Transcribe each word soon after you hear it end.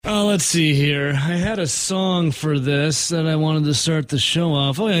let's see here. I had a song for this that I wanted to start the show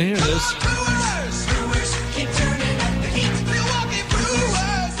off. Oh, yeah, here it is.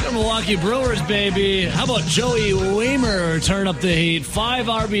 The Milwaukee Brewers, baby. How about Joey Wiemer turn up the heat? 5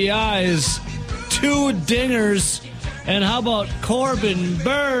 RBIs, 2 dingers. And how about Corbin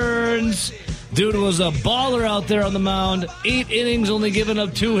Burns? Dude was a baller out there on the mound. 8 innings, only giving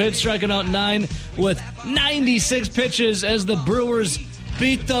up 2 hits, striking out 9 with 96 pitches as the Brewers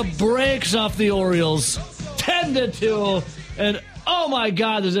beat the brakes off the Orioles 10-2. And oh my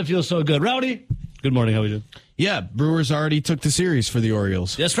God, does it feel so good. Rowdy, good morning. How are you doing? Yeah, Brewers already took the series for the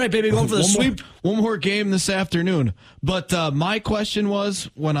Orioles. That's right, baby. Going for the sweep. One more game this afternoon. But my question was,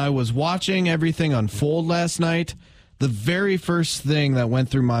 when I was watching everything unfold last night, the very first thing that went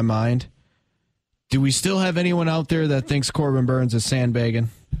through my mind, do we still have anyone out there that thinks Corbin Burns is sandbagging?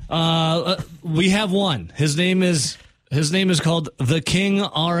 We have one. His name is called The King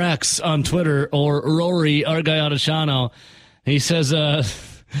RX on Twitter, or Rory Argaiotashano. He says,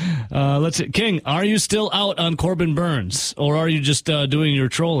 let's see, King, are you still out on Corbin Burns, or are you just doing your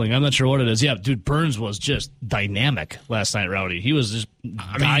trolling? I'm not sure what it is. Yeah, dude, Burns was just dynamic last night, Rowdy. He was just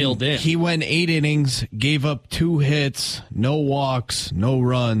dialed in. He went 8 innings, gave up 2 hits, no walks, no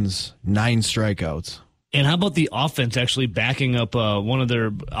runs, 9 strikeouts. And how about the offense actually backing up one of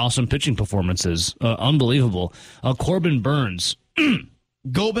their awesome pitching performances? Unbelievable. Corbin Burns.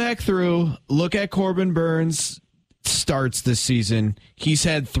 Go back through, look at Corbin Burns' starts this season. He's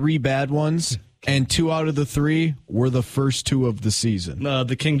had 3 bad ones, and 2 out of the 3 were the first 2 of the season.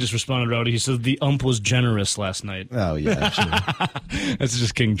 The King just responded, Rowdy. He said the ump was generous last night. Oh, yeah, sure. That's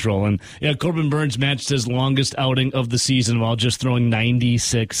just King trolling. Yeah, Corbin Burns matched his longest outing of the season while just throwing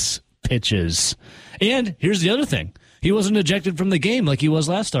 96 pitches. And here's the other thing. He wasn't ejected from the game like he was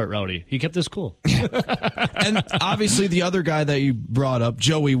last start, Rowdy. He kept this cool. And obviously the other guy that you brought up,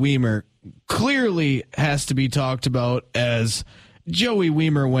 Joey Wiemer, clearly has to be talked about, as Joey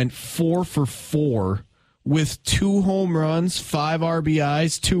Wiemer went 4 for 4 with 2 home runs, 5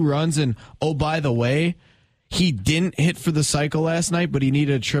 RBIs, 2 runs. And, oh, by the way, he didn't hit for the cycle last night, but he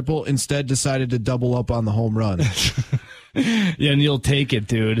needed a triple. Instead, decided to double up on the home run. Yeah, and you'll take it,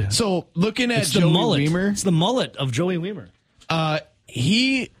 dude. So, looking at Joey Wiemer. It's the mullet of Joey Wiemer.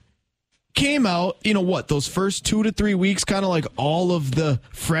 He came out, those first 2 to 3 weeks, kind of like all of the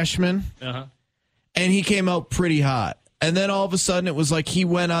freshmen. Uh-huh. And he came out pretty hot. And then all of a sudden it was like he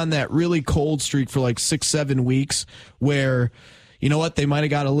went on that really cold streak for like 6-7 weeks where, they might have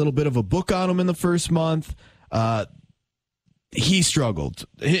got a little bit of a book on him in the first month. He struggled.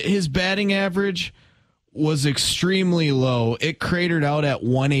 His batting average was extremely low. It cratered out at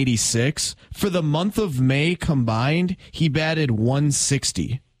 186. For the month of May combined, he batted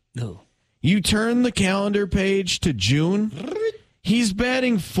 160. No. You turn the calendar page to June, he's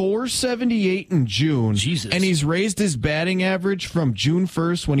batting 478 in June. Jesus. And he's raised his batting average from June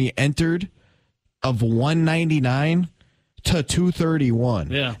 1st when he entered of 199 to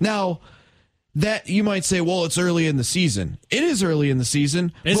 231. Yeah. Now, that you might say, well, it's early in the season. It is early in the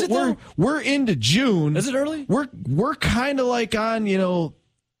season. Is but we're into June. Is it early? We're kind of like on,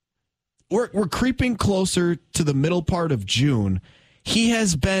 we're creeping closer to the middle part of June. He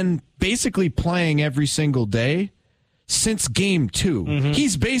has been basically playing every single day since game 2. Mm-hmm.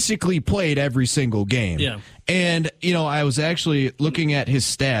 He's basically played every single game. Yeah. And, I was actually looking at his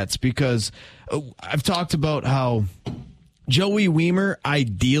stats because I've talked about how Joey Wiemer,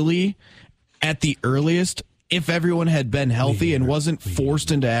 ideally, at the earliest, if everyone had been healthy and wasn't forced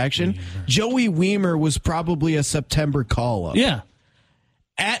into action, Joey Wiemer was probably a September call-up. Yeah.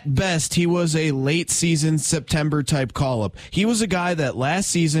 At best, he was a late season September type call-up. He was a guy that last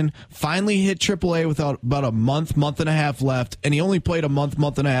season finally hit AAA with about a month and a half left, and he only played a month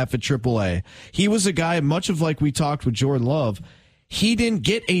and a half at AAA. He was a guy, much of like we talked with Jordan Love, he didn't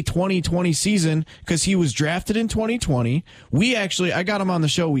get a 2020 season because he was drafted in 2020. I got him on the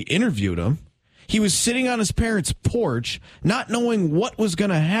show. We interviewed him. He was sitting on his parents' porch, not knowing what was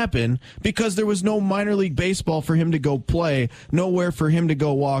going to happen because there was no minor league baseball for him to go play, nowhere for him to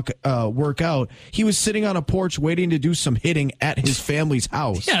go work out. He was sitting on a porch waiting to do some hitting at his family's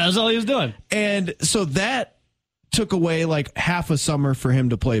house. Yeah, that's all he was doing. And so that took away like half a summer for him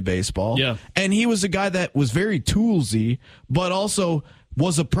to play baseball. Yeah. And he was a guy that was very toolsy, but also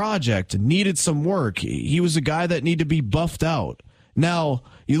was a project, needed some work. He was a guy that needed to be buffed out. Now,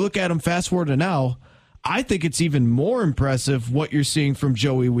 you look at him fast forward to now, I think it's even more impressive what you're seeing from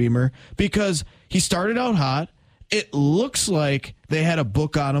Joey Wiemer because he started out hot it looks like they had a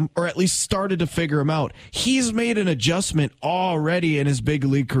book on him, or at least started to figure him out. He's made an adjustment already in his big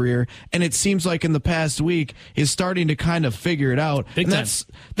league career, and it seems like in the past week is starting to kind of figure it out. Big and time.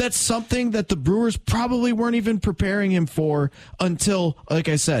 that's something that the Brewers probably weren't even preparing him for until, like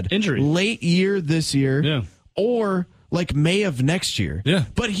I said, injury, late year this year, yeah, or like May of next year. Yeah.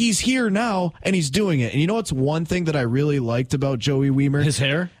 But he's here now, and he's doing it. And you know what's one thing that I really liked about Joey Wiemer? His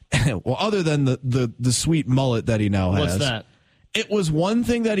hair? Well, other than the sweet mullet that he now has. What's that? It was one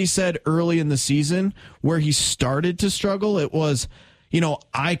thing that he said early in the season where he started to struggle. It was,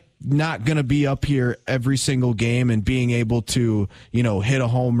 I'm not going to be up here every single game and being able to, hit a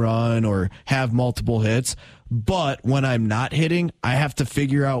home run or have multiple hits. But when I'm not hitting, I have to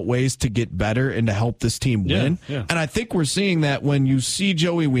figure out ways to get better and to help this team win. Yeah. And I think we're seeing that when you see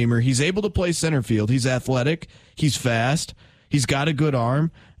Joey Wiemer. He's able to play center field. He's athletic. He's fast. He's got a good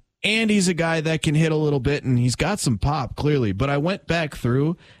arm. And he's a guy that can hit a little bit, and he's got some pop, clearly. But I went back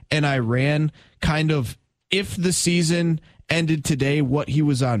through, and I ran kind of, if the season ended today, what he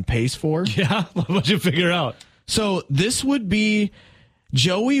was on pace for. Yeah? What'd you figure out? So this would be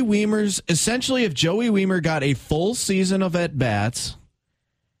Joey Wiemer's, essentially if Joey Wiemer got a full season of at-bats,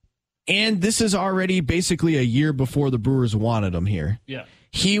 and this is already basically a year before the Brewers wanted him here. Yeah.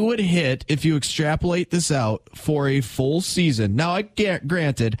 He would hit, if you extrapolate this out, for a full season. Now,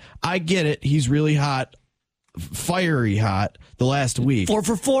 granted, I get it. He's really hot, fiery hot the last week. 4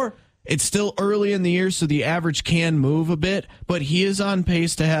 for 4. It's still early in the year, so the average can move a bit, but he is on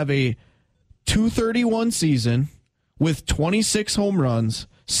pace to have a 231 season with 26 home runs,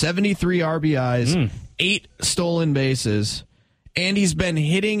 73 RBIs, 8 stolen bases, and he's been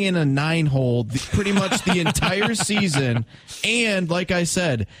hitting in a 9-hole pretty much the entire season. And like I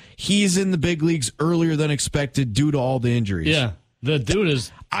said, he's in the big leagues earlier than expected due to all the injuries. Yeah, the dude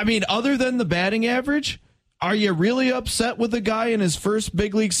is... I mean, other than the batting average, are you really upset with the guy in his first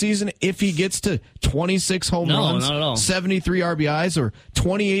big league season if he gets to 26 home runs, not at all. 73 RBIs, or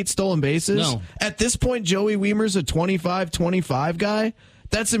 28 stolen bases? No. At this point, Joey Wiemer's a 25-25 guy.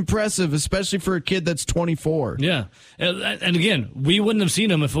 That's impressive, especially for a kid that's 24. Yeah. And again, we wouldn't have seen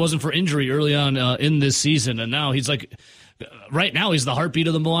him if it wasn't for injury early on in this season. And now he's like, right now he's the heartbeat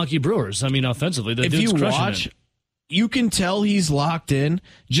of the Milwaukee Brewers. I mean, offensively, the if dude's you crushing watch, it. you can tell he's locked in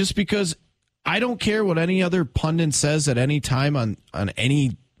just because I don't care what any other pundit says at any time on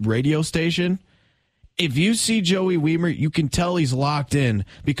any radio station. If you see Joey Wiemer, you can tell he's locked in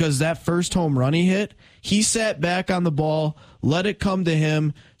because that first home run he hit, he sat back on the ball, let it come to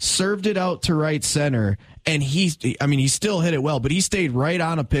him, served it out to right center, and he still hit it well, but he stayed right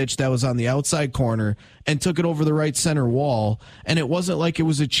on a pitch that was on the outside corner and took it over the right center wall, and it wasn't like it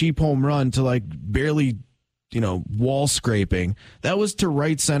was a cheap home run to like barely, wall scraping. That was to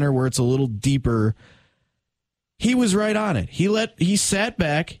right center where it's a little deeper. He was right on it. He sat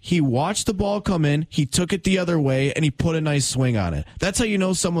back, he watched the ball come in, he took it the other way, and he put a nice swing on it. That's how you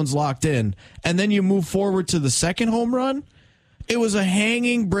know someone's locked in. And then you move forward to the second home run. It was a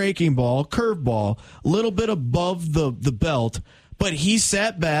hanging breaking ball, curveball, a little bit above the belt, but he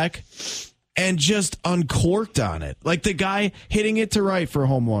sat back and just uncorked on it. Like the guy hitting it to right for a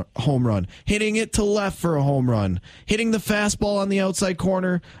home run, hitting it to left for a home run, hitting the fastball on the outside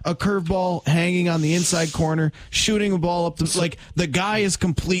corner, a curveball hanging on the inside corner, shooting a ball up like the guy is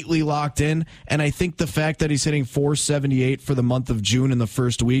completely locked in. And I think the fact that he's hitting 478 for the month of June in the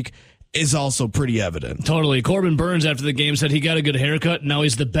first week is also pretty evident. Totally. Corbin Burns after the game said he got a good haircut. Now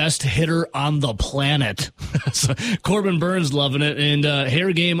he's the best hitter on the planet. So Corbin Burns loving it. And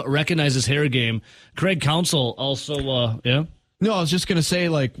Hair Game recognizes Hair Game. Craig Counsell also, yeah? No, I was just going to say,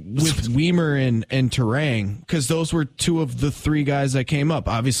 like, with Wiemer and Turang, because those were two of the three guys that came up.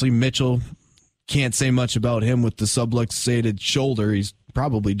 Obviously, Mitchell, can't say much about him with the subluxated shoulder. He's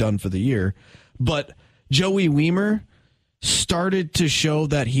probably done for the year. But Joey Wiemer started to show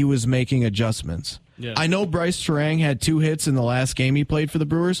that he was making adjustments. Yeah. I know Bryce Turang had 2 hits in the last game he played for the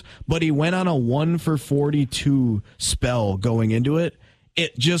Brewers, but he went on a 1-for-42 spell going into it.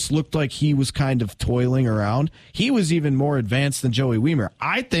 It just looked like he was kind of toiling around. He was even more advanced than Joey Wiemer.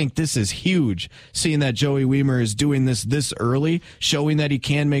 I think this is huge, seeing that Joey Wiemer is doing this early, showing that he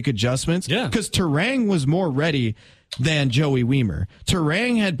can make adjustments. Yeah. Because Turang was more ready than Joey Wiemer.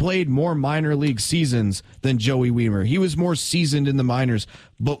 Turang had played more minor league seasons than Joey Wiemer. He was more seasoned in the minors,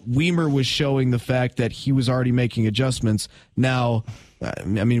 but Wiemer was showing the fact that he was already making adjustments. Now,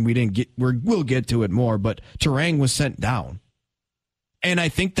 we'll get to it more, but Turang was sent down. And I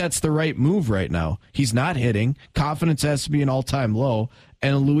think that's the right move right now. He's not hitting. Confidence has to be an all-time low.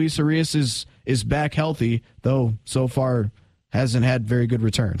 And Luis Arias is back healthy, though so far hasn't had very good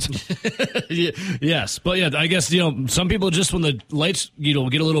returns. Yes, but yeah, I guess some people just when the lights get a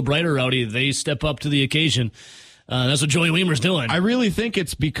little brighter, Rowdy, they step up to the occasion. That's what Joey Wiemer's doing. I really think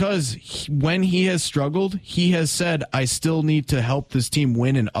it's because when he has struggled, he has said, I still need to help this team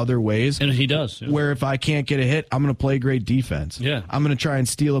win in other ways. And he does. Yeah. Where if I can't get a hit, I'm going to play great defense. Yeah. I'm going to try and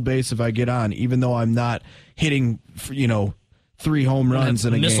steal a base if I get on, even though I'm not hitting, 3 home runs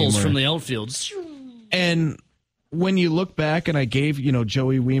in a game. Missiles from the outfield. And when you look back, and I gave,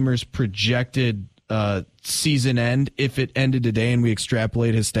 Joey Wiemer's projected season end, if it ended today and we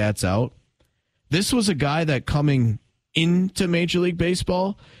extrapolate his stats out, this was a guy that coming into Major League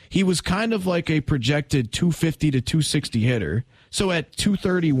Baseball, he was kind of like a projected 250 to 260 hitter. So at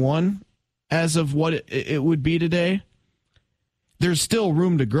 231, as of what it would be today, there's still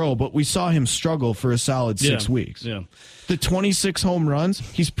room to grow, but we saw him struggle for a solid 6 weeks. Yeah. The 26 home runs,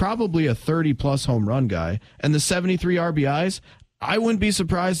 he's probably a 30-plus home run guy. And the 73 RBIs, I wouldn't be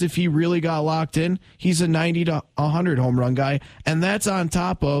surprised if he really got locked in. He's a 90 to 100 home run guy, and that's on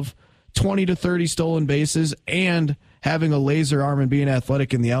top of 20 to 30 stolen bases and having a laser arm and being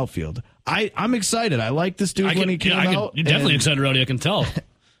athletic in the outfield. I'm excited. I like this dude when he came out. You're definitely excited, Rowdy. I can tell.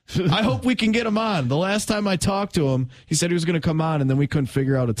 I hope we can get him on. The last time I talked to him, he said he was going to come on, and then we couldn't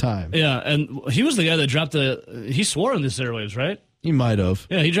figure out a time. Yeah, and he was the guy that dropped he swore in this airwaves, right? He might have.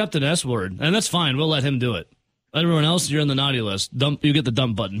 Yeah, he dropped an S word, and that's fine. We'll let him do it. Everyone else, you're on the naughty list. You get the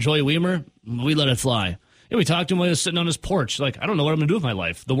dump button. Joey Wiemer, we let it fly. Yeah, we talked to him while he was sitting on his porch. Like, I don't know what I'm going to do with my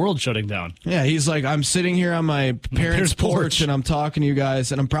life. The world's shutting down. Yeah, he's like, I'm sitting here on my parents' porch, and I'm talking to you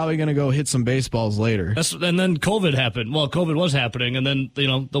guys, and I'm probably going to go hit some baseballs later. And then COVID happened. Well, COVID was happening, and then,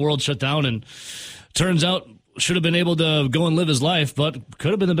 the world shut down, and turns out should have been able to go and live his life, but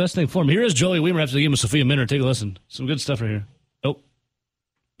could have been the best thing for him. Here is Joey Wiemer after the game with Sophia Minter. Take a listen. Some good stuff right here. Oh,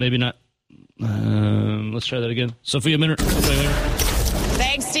 maybe not. Let's try that again. Sophia Minter.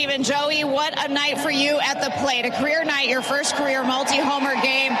 Thanks, Stephen. Joey, what a night for you at the plate. A career night, your first career multi-homer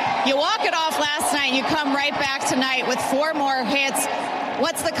game. You walk it off last night. You come right back tonight with 4 more hits.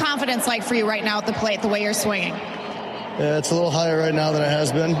 What's the confidence like for you right now at the plate, the way you're swinging? Yeah, it's a little higher right now than it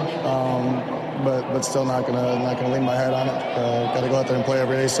has been, but still not gonna lean my head on it. Got to go out there and play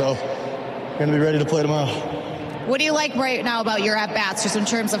every day, so gonna be ready to play tomorrow. What do you like right now about your at-bats, just in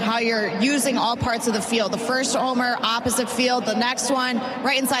terms of how you're using all parts of the field? The first homer, opposite field, the next one,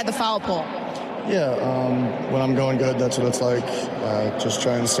 right inside the foul pole. Yeah, when I'm going good, that's what it's like. Just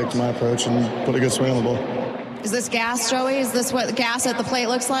trying to stick to my approach and put a good swing on the ball. Is this gas, Joey? Is this what gas at the plate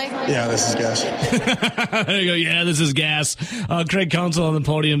looks like? Yeah, this is gas. There you go. Yeah, this is gas. Craig Counsell on the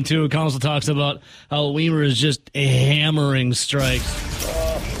podium, too. Counsell talks about how Wiemer is just hammering strikes.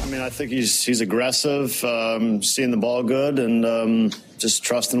 I think he's aggressive, seeing the ball good, and just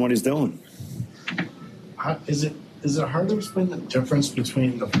trusting what he's doing. Is it hard to explain the difference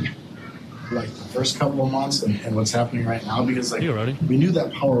between the first couple of months and what's happening right now? Because we knew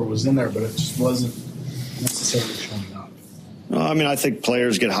that power was in there, but it just wasn't necessarily showing up. No, I think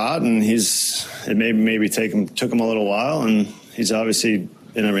players get hot, and it maybe took him a little while, and he's obviously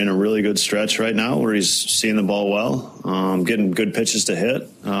in a really good stretch right now where he's seeing the ball well, getting good pitches to hit,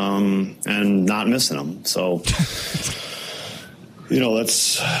 and not missing them. So,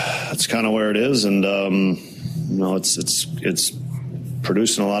 that's kind of where it is, and it's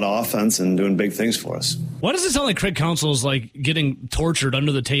producing a lot of offense and doing big things for us. Why does it sound like Craig Counsell is like getting tortured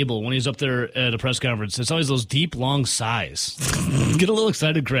under the table when he's up there at a press conference? It's always those deep, long sighs. Get a little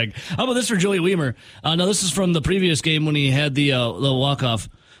excited, Craig. How about this for Joey Wiemer? Now, this is from the previous game when he had the walk-off,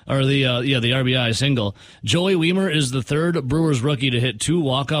 or the RBI single. Joey Wiemer is the third Brewers rookie to hit 2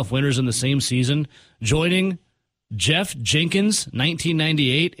 walk-off winners in the same season, joining Jeff Jenkins,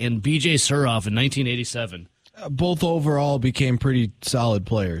 1998, and B.J. Suroff in 1987. Both overall became pretty solid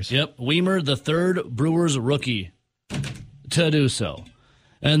players. Yep. Wiemer, the third Brewers rookie to do so.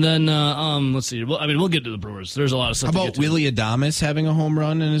 And then, let's see. Well, we'll get to the Brewers. There's a lot of stuff. How about Willy Adames having a home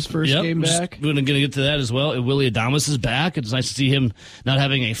run in his first game back? We're going to get to that as well. Willy Adames is back. It's nice to see him not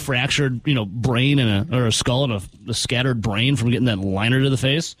having a fractured, brain or a skull and a scattered brain from getting that liner to the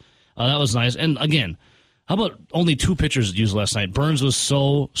face. That was nice. And again, how about only 2 pitchers used last night? Burns was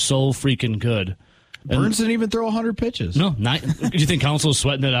so freaking good. Burns didn't even throw 100 pitches. No, not. Do you think Counsell's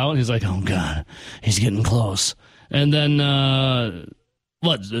sweating it out? He's like, oh, God, he's getting close. And then,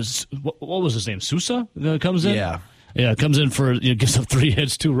 what was his name? Sousa comes in? Yeah, comes in for, gives up 3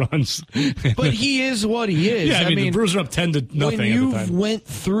 hits, 2 runs. But he is what he is. Yeah, the Brewers are up 10-0 when at the time. When you went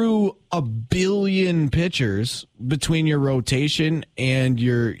through 1 billion pitchers between your rotation and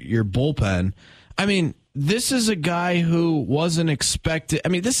your bullpen, this is a guy who wasn't expected.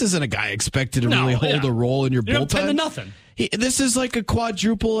 This isn't a guy expected to really hold a role in your bullpen. You're up 10-0. This is like a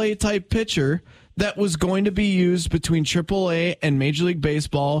quadruple A type pitcher that was going to be used between AAA and Major League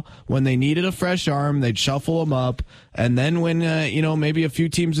Baseball. When they needed a fresh arm, they'd shuffle him up. And then when, maybe a few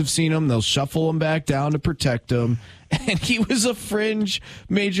teams have seen him, they'll shuffle him back down to protect him. And he was a fringe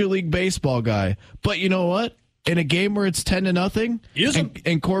Major League Baseball guy. But you know what? In a game where it's 10-0,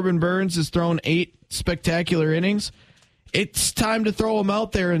 and Corbin Burnes has thrown 8 spectacular innings, it's time to throw him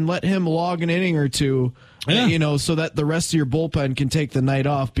out there and let him log an inning or two. Yeah. So that the rest of your bullpen can take the night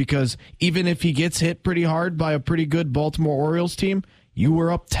off, because even if he gets hit pretty hard by a pretty good Baltimore Orioles team, you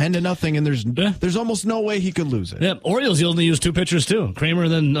were up 10-0, and there's almost no way he could lose it. Yeah, Orioles, you only used 2 pitchers too. Kramer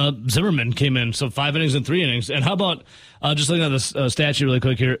and then Zimmerman came in, so 5 innings and 3 innings. And how about just looking at this statue really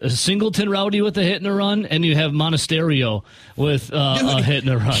quick here? Singleton Rowdy with a hit and a run, and you have Monasterio with a hit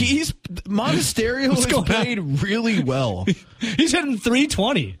and a run. Monasterio has played really well. He's hitting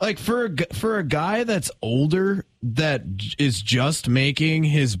 320. Like for a guy that's older, that is just making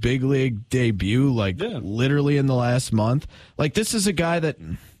his big league debut, literally in the last month. Like, this is a guy that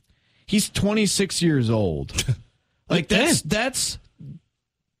he's 26 years old. Like, that's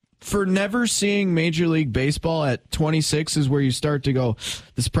for never seeing Major League Baseball at 26 is where you start to go,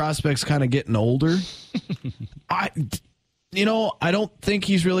 this prospect's kind of getting older. I don't think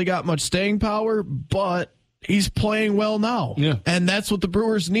he's really got much staying power, but he's playing well now. Yeah. And that's what the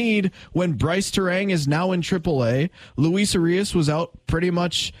Brewers need when Bryce Terang is now in AAA. Luis Arias was out pretty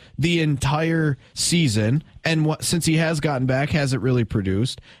much the entire season, and since he has gotten back, hasn't really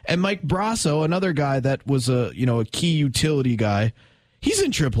produced. And Mike Brasso, another guy that was a key utility guy, he's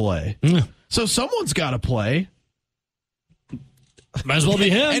in AAA. Yeah. So someone's got to play. Might as well be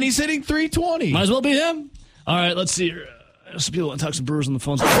him. And he's hitting 320. Might as well be him. All right, let's see. Some people want to talk some Brewers on the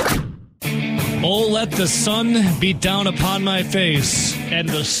phones. Oh, let the sun beat down upon my face, and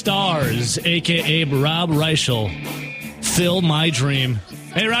the stars, a.k.a. Rob Reichel, fill my dream.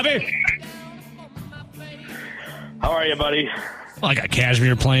 Hey, Robbie. How are you, buddy? Well, I got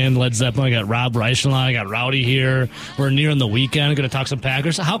Cashmere playing, Led Zeppelin. I got Rob Reichel. I got Rowdy here. We're nearing the weekend. I'm going to talk some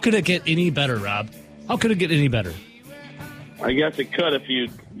Packers. How could it get any better, Rob? How could it get any better? I guess it could if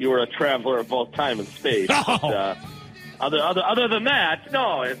you were a traveler of both time and space. Oh. But, other than that,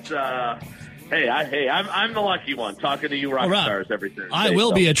 no, it's... I'm the lucky one, talking to you rock stars every Thursday. I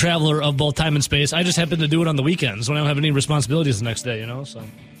will be a traveler of both time and space. I just happen to do it on the weekends when I don't have any responsibilities the next day, So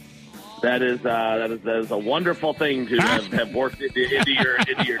that is a wonderful thing to have worked into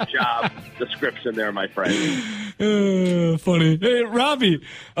your job description there, my friend. Funny. Hey, Robbie,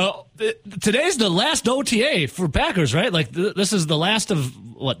 today's the last OTA for Packers, right? Like this is the last of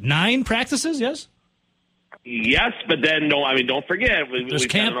 9 practices? Yes. Yes, but then don't forget we've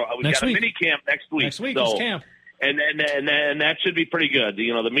got a mini camp next week. Next week is camp, and that should be pretty good.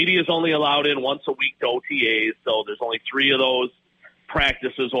 The media is only allowed in once a week to OTAs, so there's only 3 of those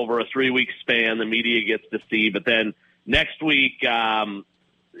practices over a 3-week span. The media gets to see, but then next week, we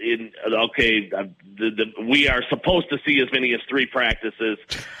are supposed to see as many as 3 practices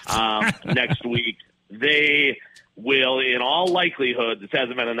next week. They will, in all likelihood, this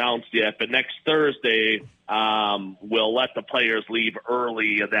hasn't been announced yet, but next Thursday, we'll let the players leave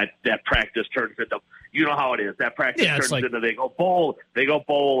early, and that practice turns into, you know how it is. That practice turns into they go bowling.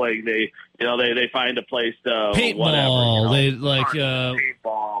 They find a place to paintball.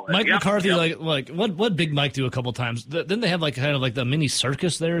 Paintball. Mike McCarthy, like what Big Mike do a couple times? Didn't they have kind of the mini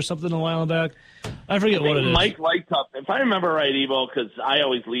circus there or something a while back? I forget what it is. Mike liked up, if I remember right, Evo, because I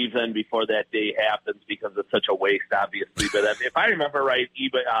always leave then before that day happens because it's such a waste, obviously. But if I remember right,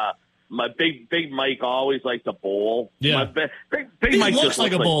 my big Mike always liked to bowl. Yeah, big Mike looks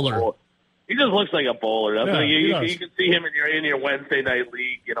like a bowler. He just looks like a bowler. Yeah, you can see him in your Wednesday night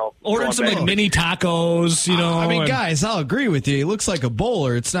league. Ordering some mini tacos. I mean, guys, I'll agree with you. He looks like a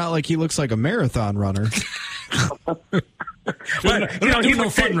bowler. It's not like he looks like a marathon runner.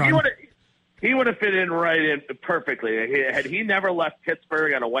 He would have fit in right in perfectly. Had he never left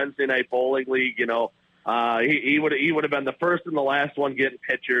Pittsburgh on a Wednesday night bowling league, he would have been the first and the last one getting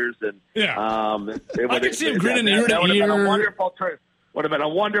pitchers. And I could see him grinning ear to ear. That would have been a wonderful turn. Would have been a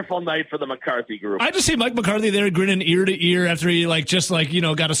wonderful night for the McCarthy group. I just see Mike McCarthy there grinning ear to ear after he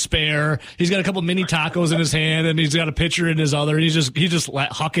got a spare. He's got a couple mini tacos in his hand and he's got a pitcher in his other. And he's just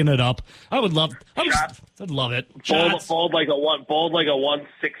hucking it up. I'd love it. Bowled like a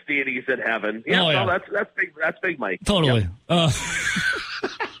 160 and he's in heaven. Yeah, that's big. That's big, Mike. Totally. Yep.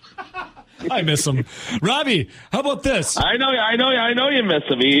 I miss him. Robbie, how about this? I know you miss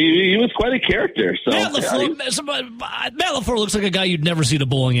him. He was quite a character. So Matt LaFleur looks like a guy you'd never see at a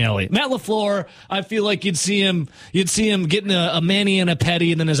bowling alley. Matt LaFleur, I feel like you'd see him getting a Manny and a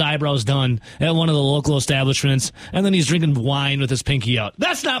Petty and then his eyebrows done at one of the local establishments, and then he's drinking wine with his pinky out.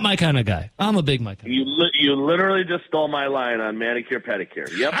 That's not my kind of guy. I'm a big Mike. You literally just stole my line on manicure pedicure.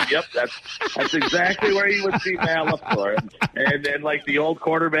 Yep. That's exactly where you would see Matt LaFleur, and then like the old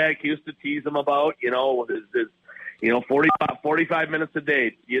quarterback used to tease him about, his 45 minutes a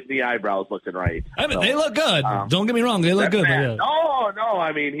day, getting the eyebrows looking right. I mean, they look good. Don't get me wrong, they look good. Yeah. No.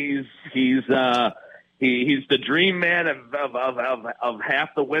 I mean, he's the dream man of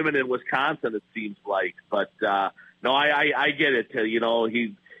half the women in Wisconsin, it seems like. But no, I get it.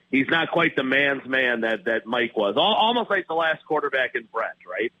 He's not quite the man's man that Mike was. Almost like the last quarterback in Brett,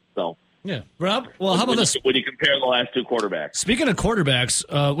 right? So. Yeah. Rob, well, how about this? When you compare the last two quarterbacks. Speaking of quarterbacks,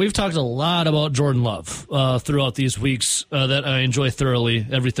 we've talked a lot about Jordan Love throughout these weeks that I enjoy thoroughly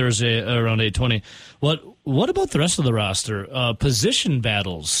every Thursday around 8:20. What about the rest of the roster? Position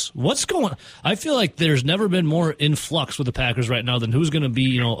battles. What's going on? I feel like there's never been more influx with the Packers right now than who's going to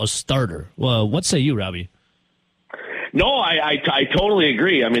be, a starter. Well, what say you, Robbie? No, I totally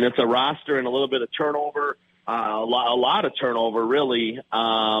agree. I mean, it's a roster and a little bit of turnover. A lot of turnover, really.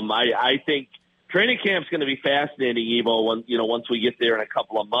 I think training camp's going to be fascinating, Evo. Once we get there in a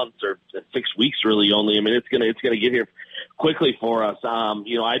couple of months or 6 weeks, really only. I mean, it's going to get here quickly for us.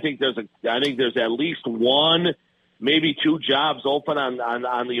 I think there's at least one, maybe two jobs open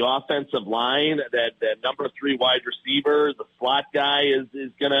on the offensive line. That number 3 wide receiver, the slot guy,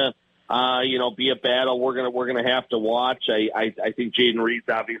 is going to. Be a battle we're gonna have to watch. I think Jaden Reed's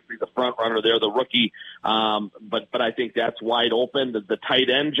obviously the front runner there, the rookie. But I think that's wide open. The tight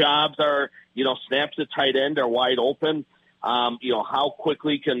end jobs are, snaps at tight end are wide open. How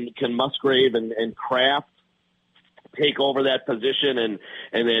quickly can Musgrave and Kraft take over that position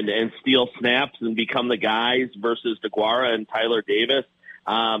and steal snaps and become the guys versus DeGuara and Tyler Davis?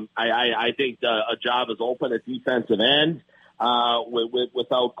 I think a job is open at defensive end.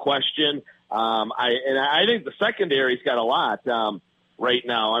 Without question. I think the secondary's got a lot right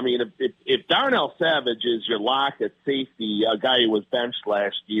now. I mean, if Darnell Savage is your lock at safety, a guy who was benched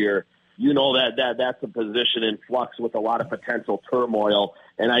last year, that's a position in flux with a lot of potential turmoil.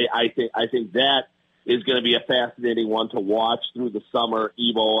 And I think that is going to be a fascinating one to watch through the summer,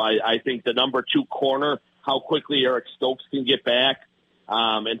 Evo. I think the number 2 corner, how quickly Eric Stokes can get back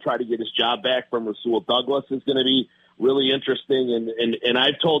and try to get his job back from Rasul Douglas is going to be really interesting, and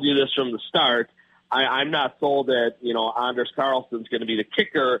I've told you this from the start. I'm not sold that Anders Carlson's going to be the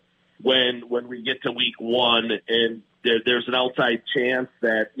kicker when we get to week 1, and there's an outside chance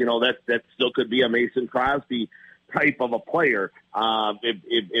that that still could be a Mason Crosby type of a player.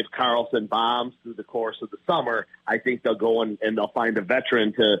 If Carlson bombs through the course of the summer, I think they'll go and they'll find a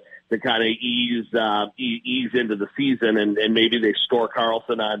veteran to kind of ease into the season, and maybe they store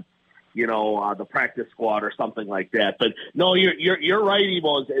Carlson on the practice squad or something like that. But no, you're right,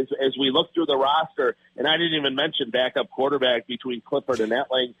 Evo. As we look through the roster, and I didn't even mention backup quarterback between Clifford and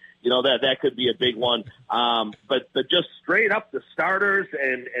Etling. That could be a big one. But just straight up the starters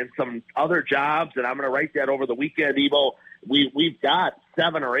and some other jobs, and I'm going to write that over the weekend, Evo. We've got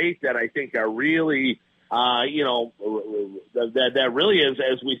 7 or 8 that I think are really. That really is,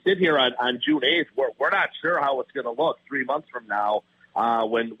 as we sit here on June 8th, we're not sure how it's going to look 3 months from now.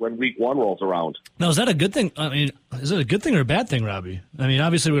 When week 1 rolls around. Now, is that a good thing? I mean, is it a good thing or a bad thing, Robbie? I mean,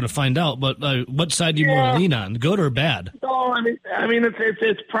 obviously we're going to find out, but what side do you more lean on, good or bad? No, I mean,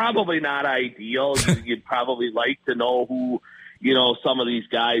 it's probably not ideal. You'd probably like to know who, some of these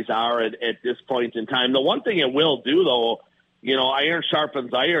guys are at this point in time. The one thing it will do, though, iron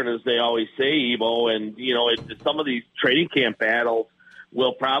sharpens iron, as they always say, Evo, and some of these training camp battles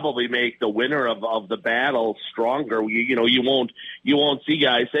will probably make the winner of the battle stronger. You won't see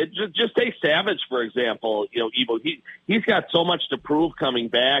guys. Just take Savage, for example. Evo, he's got so much to prove coming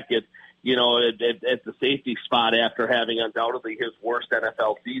back at the safety spot after having undoubtedly his worst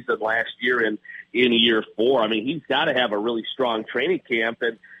NFL season last year in year 4. I mean, he's got to have a really strong training camp,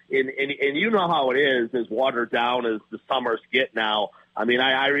 and you know how it is, as watered down as the summers get now. I mean,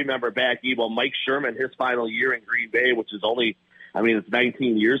 I remember back, Evo, Mike Sherman, his final year in Green Bay, which is only, it's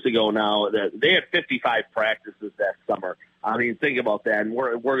 19 years ago now. That they had 55 practices that summer. I mean, think about that. And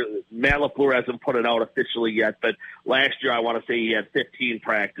Matt LaFleur hasn't put it out officially yet, but last year I want to say he had 15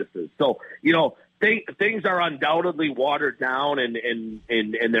 practices. So, things are undoubtedly watered down, and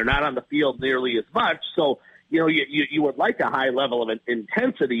they're not on the field nearly as much. So, you would like a high level of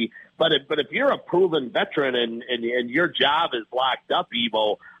intensity, but if you're a proven veteran and your job is locked up,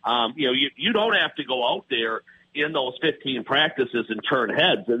 Evo, You don't have to go out there in those 15 practices and turn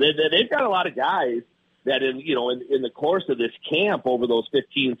heads. And they've got a lot of guys that in the course of this camp over those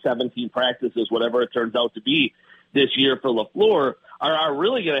 15, 17 practices, whatever it turns out to be this year for LaFleur, are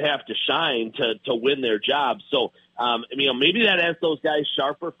really going to have to shine to win their jobs. So, maybe that has those guys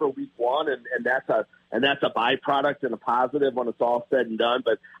sharper for week one, and that's a byproduct and a positive when it's all said and done.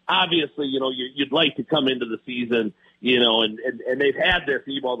 But obviously, you'd like to come into the season, and they've had this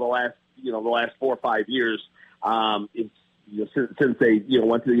Ebo the last 4 or 5 years. Since they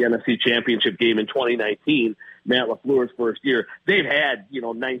went to the NFC Championship game in 2019, Matt LaFleur's first year, they've had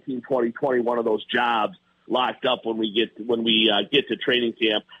 19, 20, 21 of those jobs locked up when we get to training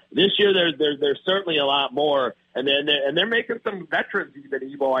camp. This year, there's certainly a lot more, and they're making some veterans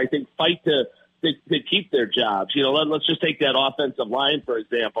even, Ebo, I think, fight to keep their jobs. Let's just take that offensive line for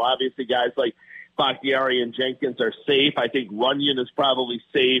example. Obviously, guys like Bakhtiari and Jenkins are safe. I think Runyon is probably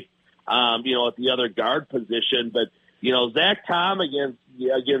safe. At the other guard position, but Zach Tom against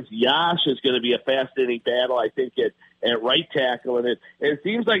Yash is going to be a fascinating battle, I think, at right tackle, and it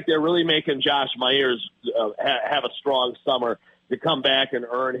seems like they're really making Josh Myers have a strong summer to come back and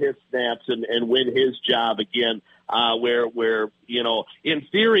earn his snaps and win his job again. Where in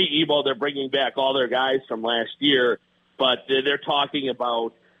theory, Ebo, they're bringing back all their guys from last year, but they're talking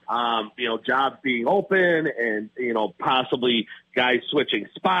about jobs being open and, possibly guys switching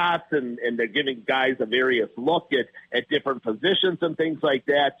spots and they're giving guys a various look at different positions and things like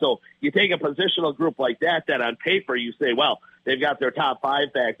that. So you take a positional group like that on paper you say, well, they've got their top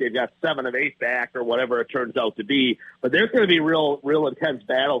 5 back, they've got 7 of 8 back or whatever it turns out to be. But there's going to be real intense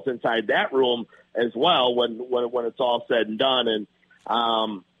battles inside that room as well when it's all said and done. And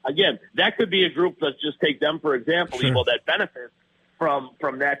again, that could be a group, let's just take them for example, Ebo, that benefits from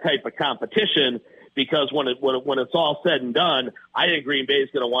that type of competition, because when it's all said and done, I think Green Bay is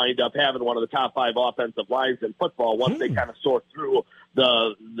going to wind up having one of the top 5 offensive lines in football once they kind of sort through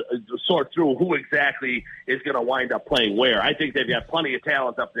who exactly is going to wind up playing where. I think they've got plenty of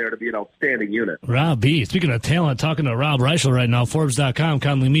talent up there to be an outstanding unit. Rob B. Speaking of talent, talking to Rob Reischel right now, Forbes.com,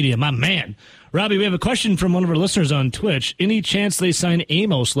 Conley Media, my man. Robbie, we have a question from one of our listeners on Twitch. Any chance they sign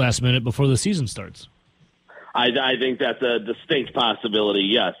Amos last minute before the season starts? I think that's a distinct possibility,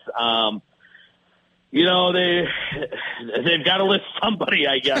 yes. They've got to list somebody,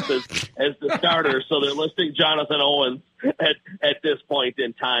 I guess, as the starter. So they're listing Jonathan Owens at this point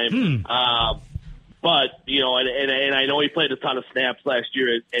in time. But, and I know he played a ton of snaps last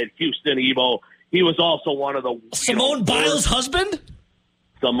year at Houston, Ebo. He was also one of the... Simone Biles' husband?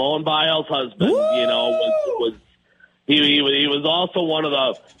 Simone Biles' husband, was he was also one of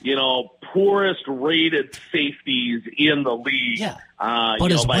the, poorest rated safeties in the league. Yeah.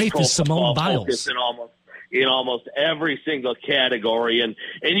 But his wife is Simone Biles. In almost every single category. And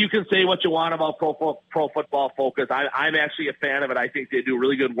you can say what you want about Pro Football Focus. I'm actually a fan of it. I think they do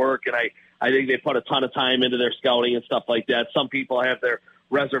really good work, and I think they put a ton of time into their scouting and stuff like that. Some people have their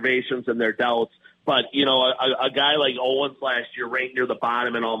reservations and their doubts. But, a guy like Owens last year ranked near the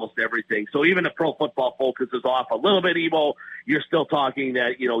bottom in almost everything. So even if Pro Football Focus is off a little bit, Ebo, you're still talking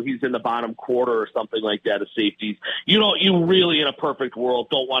that, he's in the bottom quarter or something like that of safeties. You really, in a perfect world,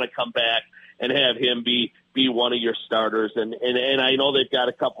 don't want to come back and have him be one of your starters. And I know they've got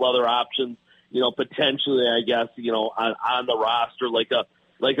a couple other options, potentially, I guess, on the roster, like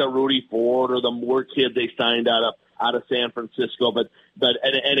a Rudy Ford or the Moore kid they signed out of San Francisco. But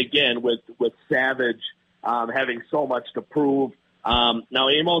again, with Savage having so much to prove. Now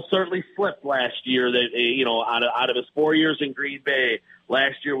Amos certainly slipped last year. That out of his 4 years in Green Bay,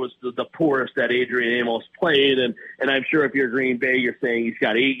 last year was the poorest that Adrian Amos played. And I'm sure if you're Green Bay, you're saying he's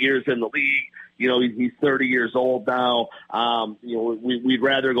got 8 years in the league. He's 30 years old now. We'd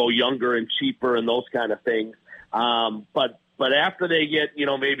rather go younger and cheaper and those kind of things. But after they get,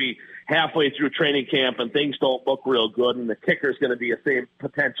 maybe halfway through training camp and things don't look real good and the kicker's going to be a same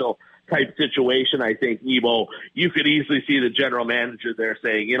potential type situation, I think, Ebo, you could easily see the general manager there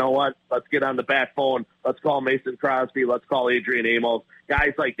saying, you know what, let's get on the bat phone. Let's call Mason Crosby. Let's call Adrian Amos.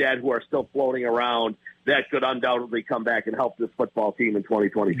 Guys like that who are still floating around that could undoubtedly come back and help this football team in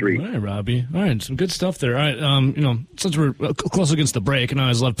 2023. All right, Robbie. All right, some good stuff there. All right, since we're close against the break, and I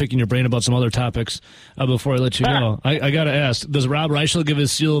always love picking your brain about some other topics before I let you go, I got to ask, does Rob Reischel give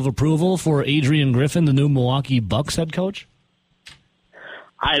his seal of approval for Adrian Griffin, the new Milwaukee Bucks head coach?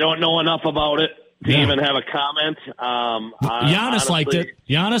 I don't know enough about it to even have a comment. Giannis honestly liked it.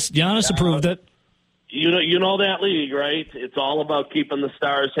 Giannis approved it. You know that league, right? It's all about keeping the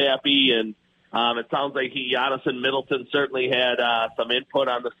stars happy, and it sounds like Giannis and Middleton certainly had some input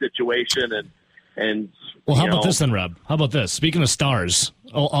on the situation. And well, how about this then, Rob? How about this? Speaking of stars,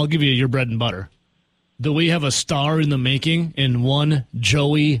 I'll give you your bread and butter. Do we have a star in the making in one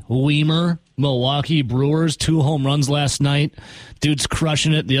Joey Weimer, Milwaukee Brewers, 2 home runs last night? Dude's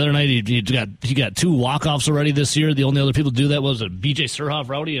crushing it. The other night he got 2 walk-offs already this year. The only other people to do that was BJ Surhoff,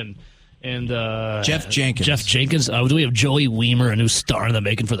 Rowdy, and Jeff Jenkins. Jeff Jenkins. Do we have Joey Weimer, a new star in the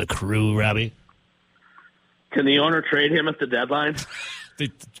making for the Crew, Robbie? Can the owner trade him at the deadline?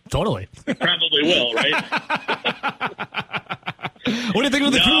 Totally. Probably will, right? What do you think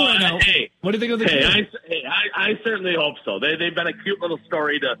of the Crew right now? What do you think of the Crew? I certainly hope so. They've been a cute little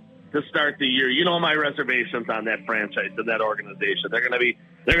story to start the year. You know my reservations on that franchise and that organization. They're going to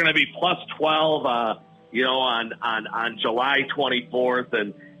be plus 12, on July 24th,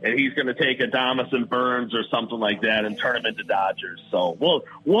 and he's going to take Adames and Burns or something like that and turn them into Dodgers. So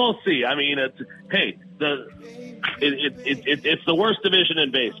we'll see. I mean, it's the worst division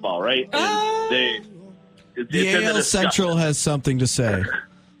in baseball, right? The AL Central has something to say.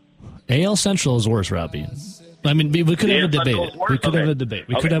 AL Central is worse, Robbie. I mean, we could have a debate. We could have a debate.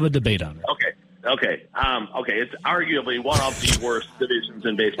 We could have a debate on it. Okay. It's arguably one of the worst divisions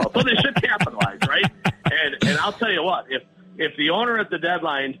in baseball. So they should capitalize, right? And I'll tell you what, if the owner at the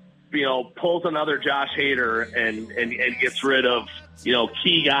deadline, pulls another Josh Hader and gets rid of,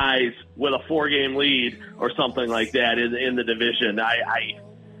 key guys with a 4-game lead or something like that in the division, I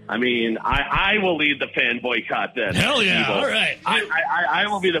will lead the fan boycott then. Hell yeah. All right. I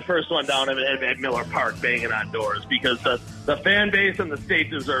will be the first one down at Miller Park banging on doors because the fan base and the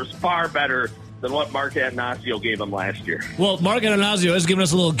state deserves far better than what Mark Attanasio gave them last year. Well, Mark Attanasio has given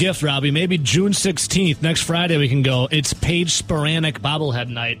us a little gift, Robbie. Maybe June 16th, next Friday, we can go. It's Paige Sporanic bobblehead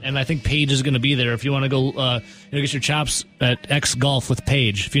night, and I think Paige is going to be there if you want to go get your chops at X Golf with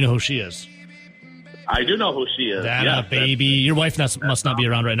Paige, if you know who she is. I do know who she is. That baby. Your wife must not be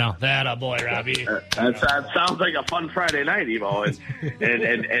around right now. That a boy, Robbie. That sounds like a fun Friday night, Evo.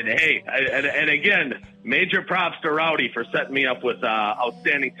 And hey, and again, major props to Rowdy for setting me up with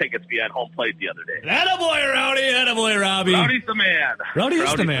outstanding tickets behind home plate the other day. That a boy, Rowdy. That a boy, Robbie. Rowdy's the man. Rowdy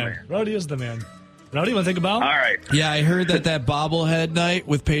is the man. Rowdy is the man. Rowdy, want to think about? All right. Yeah, I heard that bobblehead night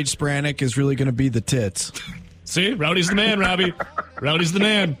with Paige Sporanic is really going to be the tits. See, Rowdy's the man, Robbie. Rowdy's the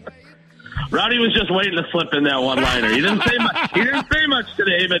man. Rowdy was just waiting to slip in that one-liner. He didn't say much. He didn't say much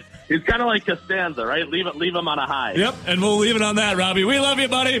today, but he's kind of like Costanza, right? Leave him on a high. Yep, and we'll leave it on that, Robbie. We love you,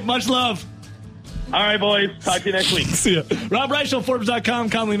 buddy. Much love. All right, boys. Talk to you next week. See ya. Rob Reichel, Forbes.com,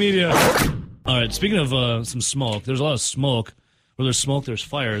 Conley Media. All right, speaking of some smoke, there's a lot of smoke. Where there's smoke, there's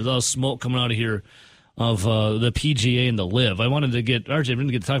fire. There's a lot of smoke coming out of here of the PGA and the LIV. I wanted to get, RJ, I didn't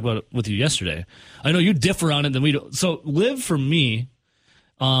get to talk about it with you yesterday. I know you differ on it than we do. So LIV for me,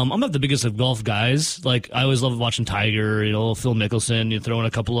 I'm not the biggest of golf guys. Like, I always love watching Tiger, Phil Mickelson. You throw in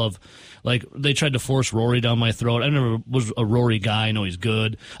a couple of, they tried to force Rory down my throat. I never was a Rory guy. I know he's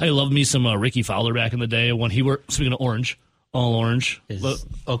good. I love me some Ricky Fowler back in the day when speaking of orange, all orange. His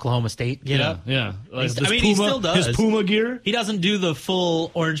Oklahoma State get up. Yeah. He still does. His Puma gear. He doesn't do the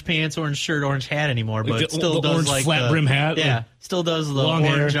full orange pants, orange shirt, orange hat anymore, but still the does orange flat brim hat. Yeah, still does the long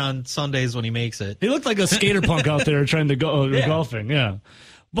orange hair on Sundays when he makes it. He looked like a skater punk out there trying to go golfing. Yeah.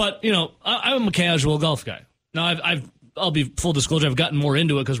 But, I'm a casual golf guy. Now, I'll be full disclosure, I've gotten more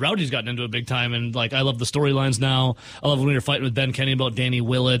into it because Rowdy's gotten into it big time, and, I love the storylines now. I love when we were fighting with Ben Kenny about Danny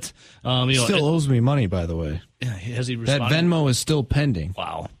Willett. Still owes me money, by the way. Yeah, has he responded? That Venmo is still pending.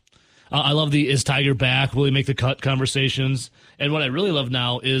 Wow. I love the is Tiger back, will he make the cut conversations. And what I really love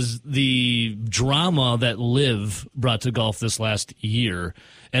now is the drama that LIV brought to golf this last year,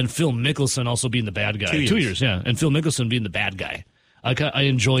 and Phil Mickelson also being the bad guy. 2 years, yeah. And Phil Mickelson being the bad guy. I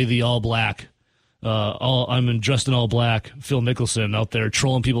enjoy the all black. I'm dressed in all black. Phil Mickelson out there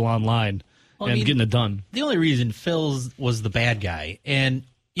trolling people online getting it done. The only reason Phil was the bad guy, and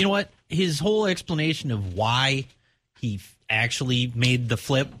you know what? His whole explanation of why he actually made the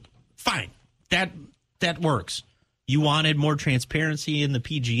flip, fine. That works. You wanted more transparency in the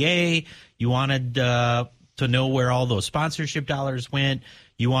PGA. You wanted to know where all those sponsorship dollars went.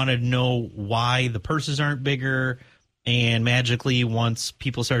 You wanted to know why the purses aren't bigger. And magically, once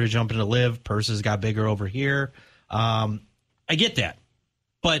people started jumping to LIV, purses got bigger over here. I get that.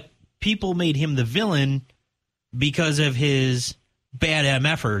 But people made him the villain because of his bad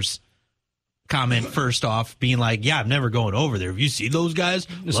MFers comment first off, being like, yeah, I'm never going over there. Have you seen those guys?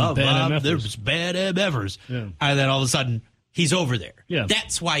 There's bad MFers. Yeah. And then all of a sudden, he's over there. Yeah.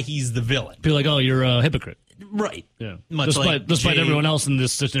 That's why he's the villain. People are like, oh, you're a hypocrite. Right. Yeah. Despite everyone else in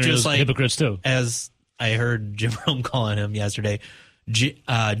this scenario is hypocrites too. As I heard Jim Rome calling him yesterday,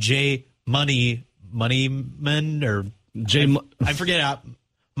 Jay Moneyman, or Jay. I forget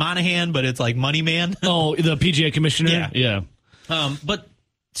Monahan, but it's like Money Man. Oh, the PGA commissioner. Yeah. Yeah. But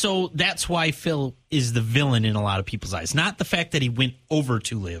So that's why Phil is the villain in a lot of people's eyes. Not the fact that he went over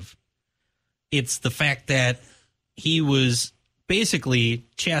to LIV. It's the fact that he was basically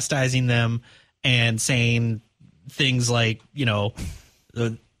chastising them and saying things like,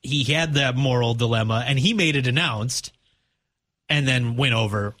 he had that moral dilemma and he made it announced and then went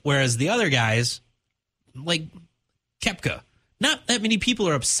over. Whereas the other guys, like Koepka, not that many people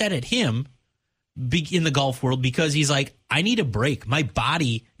are upset at him in the golf world because he's like, I need a break. My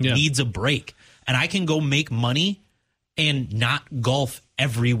body needs a break. And I can go make money and not golf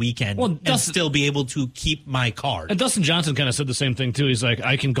every weekend and still be able to keep my card. And Dustin Johnson kind of said the same thing, too. He's like,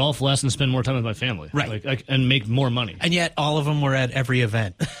 I can golf less and spend more time with my family. Right. And make more money. And yet all of them were at every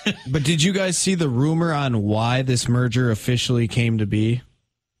event. But did you guys see the rumor on why this merger officially came to be?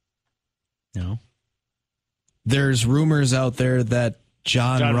 No. There's rumors out there that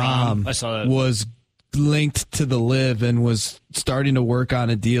Jon Rahm I saw that. was linked to the LIV and was starting to work on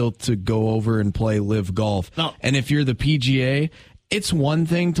a deal to go over and play LIV golf. No. And if you're the PGA, it's one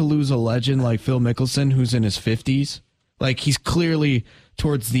thing to lose a legend like Phil Mickelson, who's in his 50s. Like, he's clearly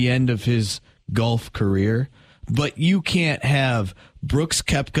towards the end of his golf career. But you can't have Brooks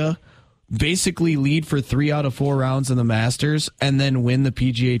Koepka basically lead for 3 out of 4 rounds in the Masters and then win the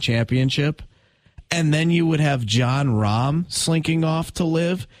PGA Championship. And then you would have Jon Rahm slinking off to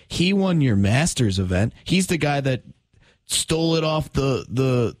LIV. He won your Masters event. He's the guy that stole it off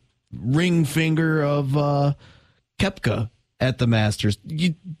the ring finger of Koepka at the Masters.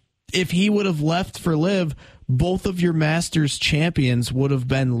 If he would have left for LIV, both of your Masters champions would have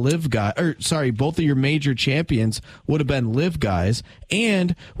been LIV guys. Both of your major champions would have been LIV guys.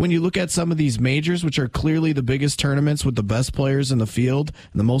 And when you look at some of these majors, which are clearly the biggest tournaments with the best players in the field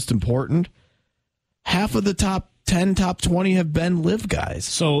and the most important, half of the top 10, top 20 have been LIV guys.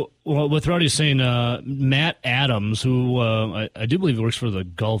 So, with Rowdy saying, Matt Adams, who I do believe works for the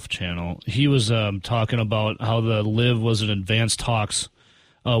Golf Channel, he was talking about how the LIV was in advanced talks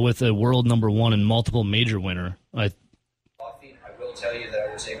with a world number 1 and multiple major winner. I will tell you that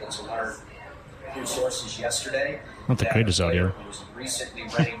I was able to learn through sources yesterday. Not the greatest out here. Who was recently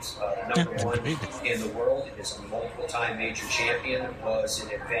ranked number 1 in the world, is a multiple-time major champion, was in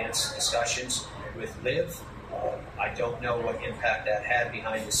advanced discussions with LIV. I don't know what impact that had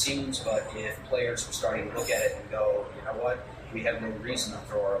behind the scenes, but if players were starting to look at it and go, you know what, we have no reason to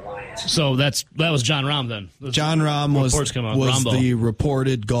throw our alliance. So that was Jon Rahm then. Jon Rahm was the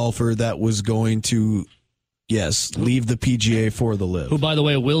reported golfer that was going to, leave the PGA for the LIV. Who, by the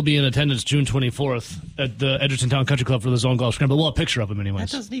way, will be in attendance June 24th at the Edgerton Town Country Club for the Zone Golf Scramble. We'll have a picture of him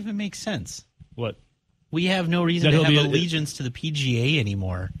anyways. That doesn't even make sense. What? We have no reason to have allegiance to the PGA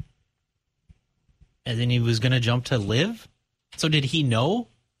anymore. And then he was going to jump to LIV? So did he know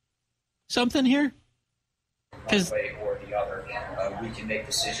something here? One way or the other, we can make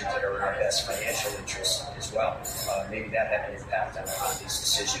decisions that are in our best financial interest as well. Maybe that had an impact on these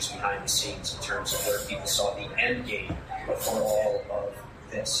decisions behind the scenes in terms of where people saw the end game for all of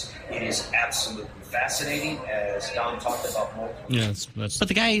this. It is absolutely fascinating, as Dom talked about multiple. Yeah, but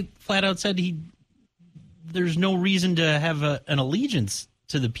the guy flat out said there's no reason to have an allegiance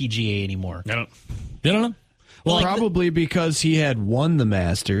to the PGA anymore. I don't know. Well, probably because he had won the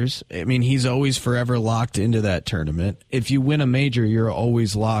Masters. I mean, he's always forever locked into that tournament. If you win a major, you're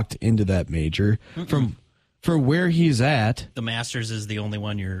always locked into that major. For where he's at, the Masters is the only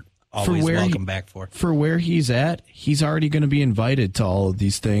one you're always welcome back for. For where he's at, he's already going to be invited to all of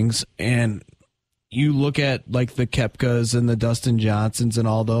these things. And you look at like the Koepkas and the Dustin Johnsons and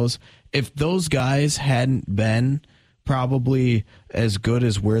all those. If those guys hadn't been probably as good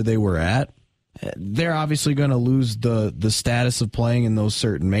as where they were at, they're obviously going to lose the status of playing in those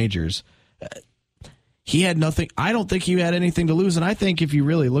certain majors. He had nothing. I don't think he had anything to lose. And I think if you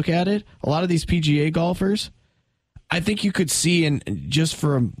really look at it, a lot of these PGA golfers, I think you could see, and just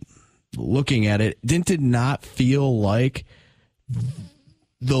from looking at it, did not feel like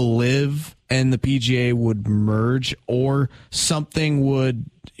the LIV and the PGA would merge, or something would,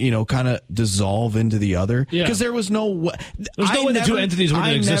 kind of dissolve into the other. Because there was no way. There's no way the two entities were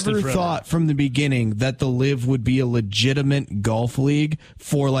going to exist forever. I never thought from the beginning that the LIV would be a legitimate golf league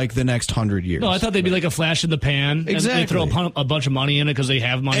for like the next 100 years. No, I thought they'd be like a flash in the pan. Exactly. And they throw a bunch of money in it because they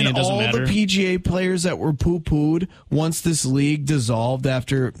have money and it doesn't matter. And all the PGA players that were poo-pooed once this league dissolved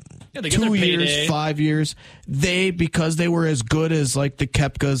after 2 years, 5 years, because they were as good as like the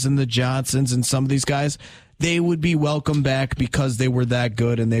Koepkas and the Johnsons and some of these guys, they would be welcomed back because they were that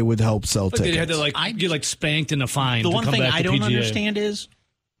good and they would help sell tickets. They had to get spanked in a fine. The one thing I don't PGA. understand is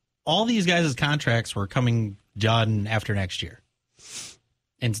all these guys' contracts were coming done after next year.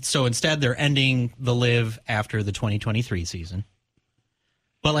 And so instead they're ending the LIV after the 2023 season.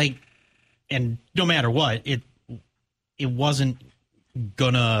 But and no matter what, it wasn't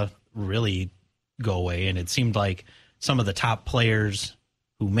gonna really go away, and it seemed like some of the top players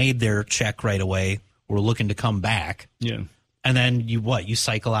who made their check right away were looking to come back. Yeah. And then you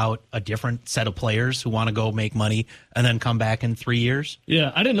cycle out a different set of players who want to go make money and then come back in 3 years.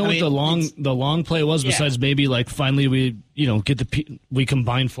 Yeah, I didn't know what the long play was. Besides maybe finally we we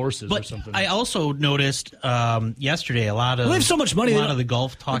combine forces or something. I also noticed yesterday a lot of they have so much money. A lot of the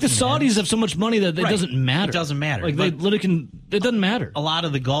golf talking. The Saudis have so much money that it doesn't matter. It doesn't matter. They literally can. It doesn't matter. A lot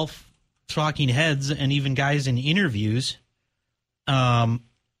of the golf talking heads and even guys in interviews, PGA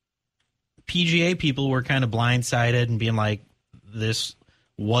people were kind of blindsided and being like, this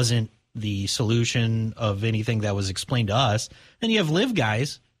wasn't the solution of anything that was explained to us. And you have live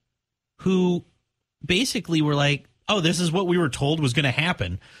guys who basically were like, oh, this is what we were told was going to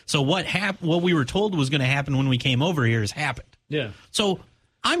happen. So what we were told was going to happen when we came over here has happened. Yeah. So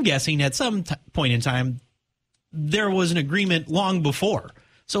I'm guessing at some point in time, there was an agreement long before.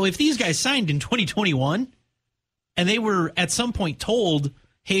 So if these guys signed in 2021 and they were at some point told,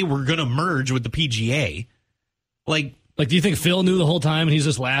 hey, we're going to merge with the PGA, do you think Phil knew the whole time and he's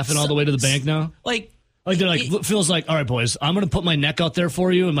just laughing all the way to the bank now? Phil's like, all right, boys, I'm going to put my neck out there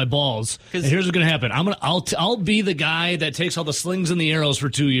for you and my balls. And here's what's going to happen. I'll be the guy that takes all the slings and the arrows for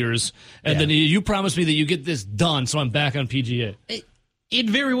 2 years. And then you promise me that you get this done. So I'm back on PGA. It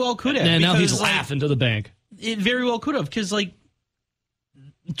very well could have. And now he's laughing to the bank. It very well could have. Because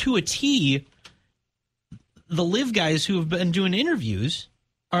to a T, the live guys who have been doing interviews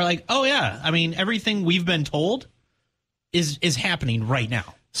are like, oh yeah, I mean, everything we've been told is happening right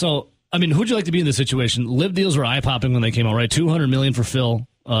now. So, I mean, who'd you like to be in this situation? Live deals were eye-popping when they came out, right? $200 million for Phil,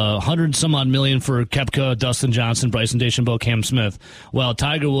 100-some-odd million for Koepka, Dustin Johnson, Bryson DeChambeau, Cam Smith. Well,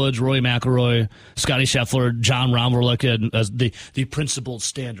 Tiger Woods, Rory McIlroy, Scotty Scheffler, John Rahm were like as the principled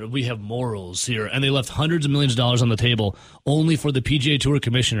standard. We have morals here. And they left hundreds of millions of dollars on the table only for the PGA Tour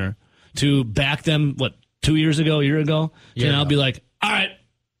commissioner to back them, a year ago? To now be like, all right,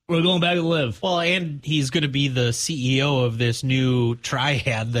 we're going back to Live. Well, and he's going to be the CEO of this new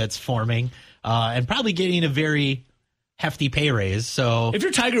triad that's forming, and probably getting a very hefty pay raise. So, if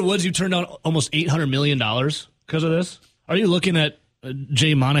you're Tiger Woods, you turned down almost $800 million because of this. Are you looking at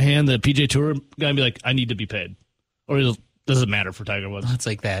Jay Monahan, the PGA Tour guy, and be like, I need to be paid? Or does it matter for Tiger Woods? It's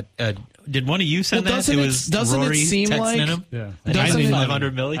like that. Did one of you send that? Doesn't Rory it seem like him? Yeah. I need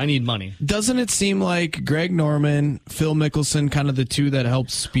 $500 million. I need money. Doesn't it seem like Greg Norman, Phil Mickelson, kind of the two that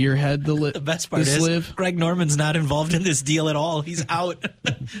helped spearhead the best part is Live? Greg Norman's not involved in this deal at all. He's out.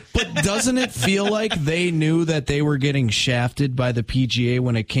 But doesn't it feel like they knew that they were getting shafted by the PGA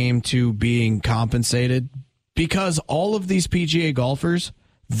when it came to being compensated? Because all of these PGA golfers,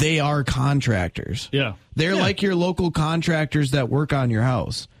 they are contractors. Yeah. They're like your local contractors that work on your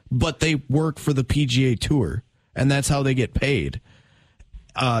house, but they work for the PGA Tour, and that's how they get paid.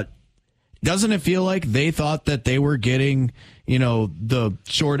 Doesn't it feel like they thought that they were getting, the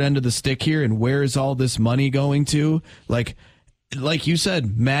short end of the stick here, and where is all this money going to? Like you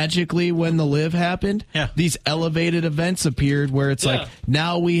said, magically when the Live happened, these elevated events appeared where it's like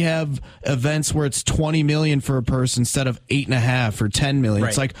now we have events where it's $20 million for a person instead of $8.5 or $10 million. Right.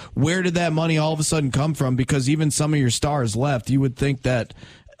 It's like, where did that money all of a sudden come from? Because even some of your stars left. You would think that,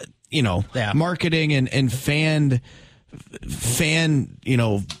 marketing and fan,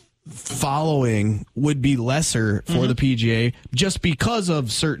 following would be lesser for the PGA just because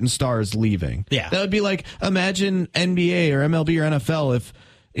of certain stars leaving. Yeah. That would be like, imagine NBA or MLB or NFL if,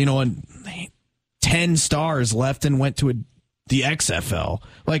 10 stars left and went to the XFL.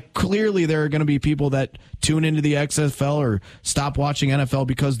 Like, clearly there are going to be people that tune into the XFL or stop watching NFL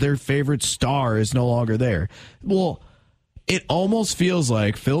because their favorite star is no longer there. Well, it almost feels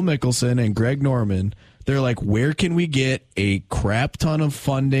like Phil Mickelson and Greg Norman, they're like, where can we get a crap ton of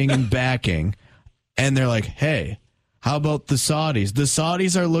funding and backing? And they're like, hey, how about the Saudis? The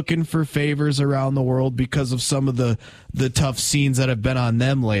Saudis are looking for favors around the world because of some of the tough scenes that have been on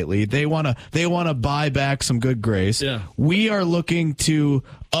them lately. They want to buy back some good grace. Yeah. We are looking to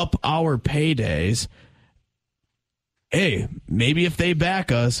up our paydays. Hey, maybe if they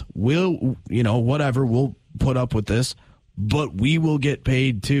back us, we'll put up with this. But we will get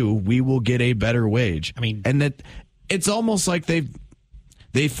paid too. We will get a better wage. I mean, and that it's almost like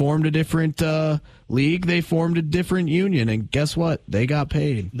they formed a different league. They formed a different union, and guess what? They got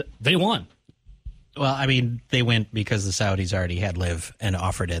paid. They won. Well, I mean, they went because the Saudis already had Live and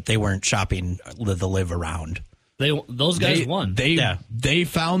offered it. They weren't shopping the Live around. Those guys won. They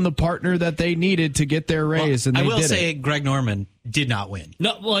found the partner that they needed to get their raise, and they did it. I will say Greg Norman did not win.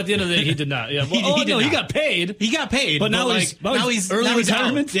 No, well, at the end of the day, he did not. Yeah. Well, he got paid. He got paid, but now he's early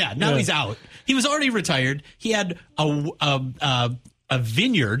retirement. Out. Yeah, now he's out. He was already retired. He had a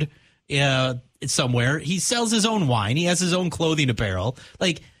vineyard somewhere. He sells his own wine. He has his own clothing apparel.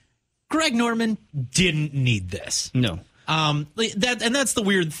 Like, Greg Norman didn't need this. No. That's the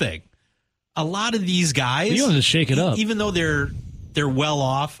weird thing. A lot of these guys, you want to shake it up, even though they're well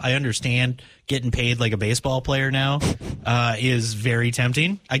off. I understand getting paid like a baseball player now is very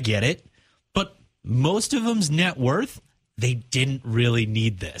tempting. I get it, but most of them's net worth, they didn't really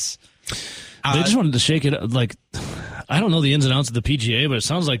need this. They just wanted to shake it up. Like, I don't know the ins and outs of the PGA, but it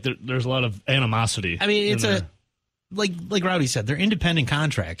sounds like there's a lot of animosity. I mean, it's like Rowdy said, they're independent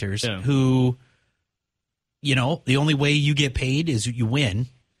contractors who, the only way you get paid is you win.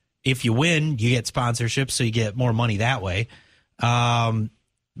 If you win, you get sponsorships, so you get more money that way. But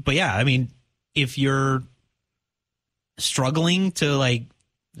yeah, I mean, if you're struggling to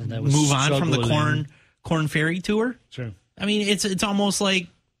move on from the Corn Ferry Tour, sure. I mean, it's almost like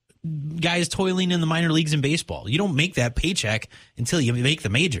guys toiling in the minor leagues in baseball. You don't make that paycheck until you make the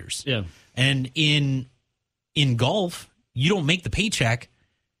majors. Yeah, and in golf, you don't make the paycheck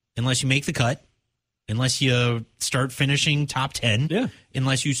unless you make the cut. Unless you start finishing top 10.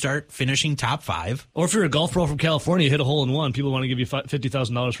 Unless you start finishing top 5. Or if you're a golf pro from California, you hit a hole in one, people want to give you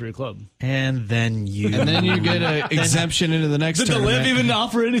 $50,000 for your club. And then you get an exemption into the next tournament. Did the LIV even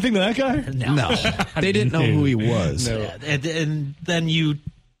offer anything to that guy? No. They didn't know who he was. No. And then you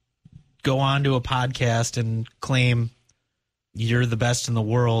go on to a podcast and claim you're the best in the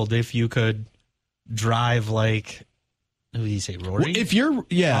world if you could drive like... Who do you say, Rory? If you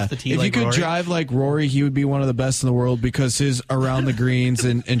could drive like Rory, he would be one of the best in the world because his around the greens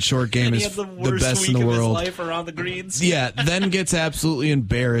and short game is the best in the world. His life around the greens. Yeah, then gets absolutely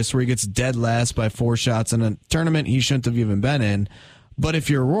embarrassed where he gets dead last by 4 shots in a tournament he shouldn't have even been in. But if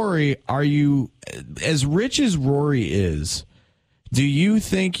you're Rory, are you as rich as Rory is? Do you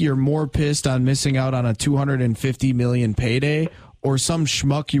think you're more pissed on missing out on a $250 million payday or some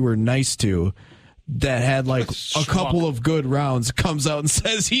schmuck you were nice to that had like a couple of good rounds comes out and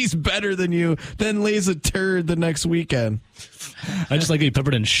says he's better than you, then lays a turd the next weekend? I just like he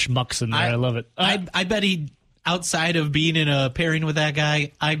peppered in schmucks in there. I love it. I bet he, outside of being in a pairing with that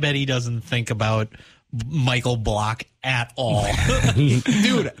guy, I bet he doesn't think about Michael Block at all.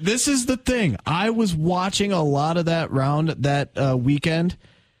 Dude, this is the thing. I was watching a lot of that round that weekend.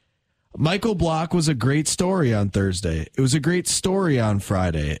 Michael Block was a great story on Thursday. It was a great story on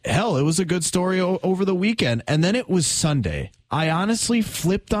Friday. Hell, it was a good story over the weekend. And then it was Sunday. I honestly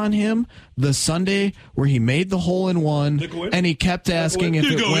flipped on him the Sunday where he made the hole in one, and he kept asking if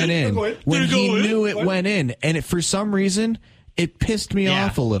it went in when he knew it went in. And for some reason, it pissed me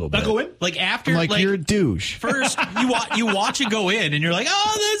off a little bit. Like after, I'm like, you're a douche. First, you watch it go in, and you're like,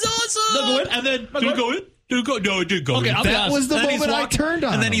 oh, that's awesome. And then, did it go in? No, it did go in. That was the moment I turned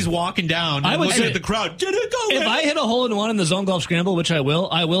on and then him. he's walking down and looking at the crowd. Did it go in? If I hit a hole in one in the Zone Golf Scramble, which I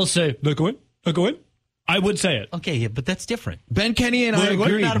will say, did it go in? Did it go in? I would say it. Okay, but that's different. Ben Kenny and I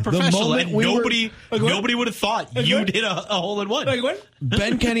agreed. Not a professional, and nobody would have thought you'd hit a hole in one.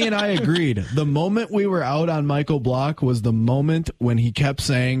 Ben Kenny and I agreed. The moment we were out on Michael Block was the moment when he kept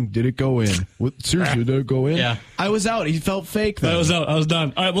saying, "Did it go in? Seriously, did it go in?" Yeah, I was out. He felt fake. Then. I was out. I was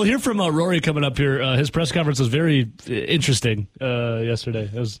done. All right, we'll hear from Rory coming up here. His press conference was very interesting yesterday.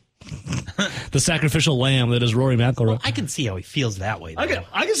 It was the sacrificial lamb that is Rory McIlroy. Well, I can see how he feels that way. I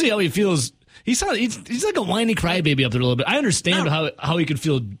can see how he feels. He's like a whiny crybaby up there a little bit. I understand how he could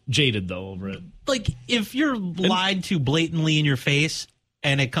feel jaded, though, over it. Like, if you're lied to blatantly in your face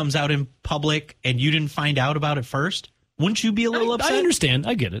and it comes out in public and you didn't find out about it first, wouldn't you be a little upset? I understand.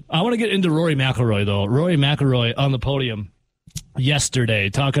 I get it. I want to get into Rory McIlroy, though. Rory McIlroy on the podium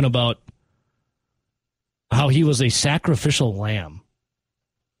yesterday talking about how he was a sacrificial lamb.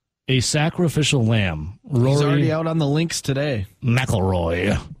 A sacrificial lamb. He's already out on the links today.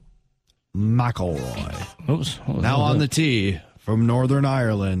 McIlroy. Oops. Now on the tee from Northern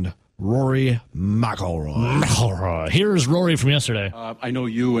Ireland, Rory McIlroy. Here's Rory from yesterday. I know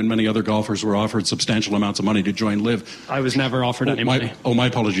you and many other golfers were offered substantial amounts of money to join LIV. I was never offered any money. My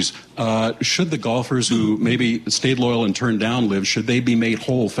apologies. Should the golfers who maybe stayed loyal and turned down LIV, should they be made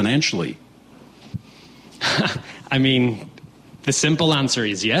whole financially? I mean, the simple answer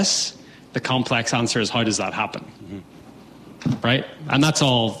is yes. The complex answer is how does that happen? Mm-hmm. Right, and that's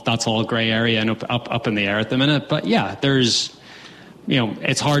all gray area and up in the air at the minute. But yeah, there's,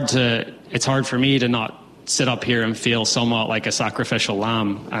 it's hard for me to not sit up here and feel somewhat like a sacrificial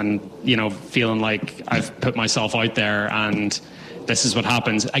lamb and, feeling like I've put myself out there and this is what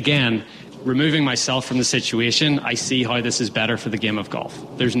happens. Again, removing myself from the situation, I see how this is better for the game of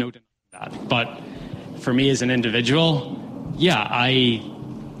golf. There's no denying that. But for me as an individual,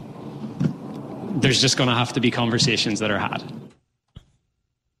 there's just going to have to be conversations that are had.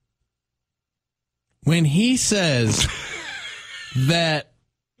 When he says that,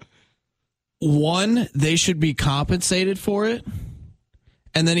 one, they should be compensated for it,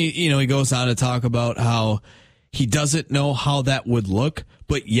 and then he goes on to talk about how he doesn't know how that would look,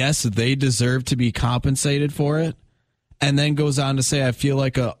 but yes, they deserve to be compensated for it, and then goes on to say, I feel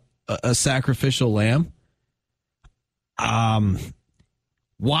like a sacrificial lamb.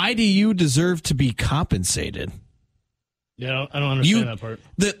 Why do you deserve to be compensated? Yeah, I don't understand that part.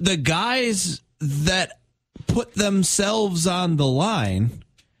 The guys that put themselves on the line,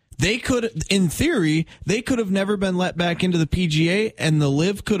 they could, in theory, they could have never been let back into the PGA, and the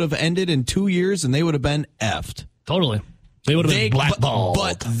LIV could have ended in 2 years, and they would have been effed. Totally. They would have been blackballed.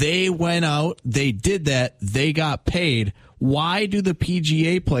 But they went out, they did that, they got paid. Why do the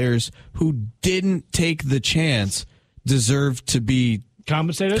PGA players who didn't take the chance deserve to be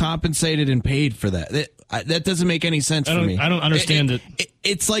compensated and paid for that? That doesn't make any sense for me. I don't understand it.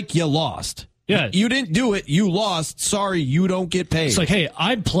 It's like you lost. Yeah. You didn't do it. You lost. Sorry, you don't get paid. It's like, hey,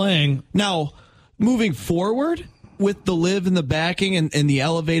 I'm playing. Now, moving forward with the LIV and the backing and the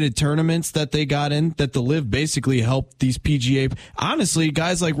elevated tournaments that they got in, that the LIV basically helped these PGA. Honestly,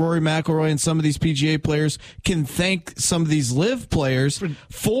 guys like Rory McIlroy and some of these PGA players can thank some of these LIV players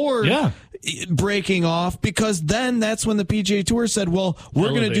for breaking off, because then that's when the PGA Tour said, well, we're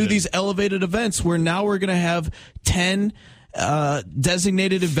going to do these elevated events where now we're going to have 10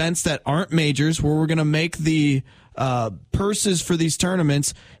 designated events that aren't majors, where we're going to make the purses for these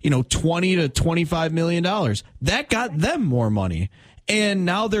tournaments, $20 to $25 million. That got them more money. And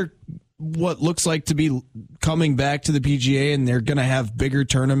now they're what looks like to be coming back to the PGA, and they're going to have bigger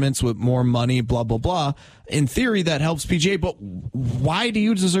tournaments with more money, blah, blah, blah. In theory, that helps PGA, but why do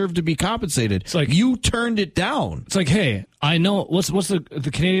you deserve to be compensated? It's like you turned it down. It's like, hey, I know what's the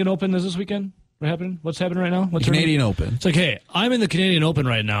Canadian Open is this weekend? What's happening right now? The Canadian Open. It's like, hey, I'm in the Canadian Open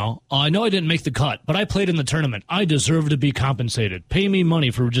right now. I know I didn't make the cut, but I played in the tournament. I deserve to be compensated. Pay me money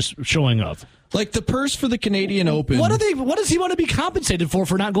for just showing up. Like the purse for the Canadian Open. What does he want to be compensated for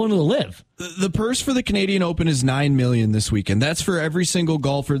not going to the LIV? The purse for the Canadian Open is $9 million this weekend. That's for every single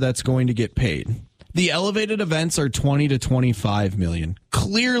golfer that's going to get paid. The elevated events are $20 to $25 million.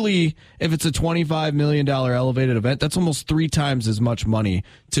 Clearly, if it's a $25 million elevated event, that's almost 3 times as much money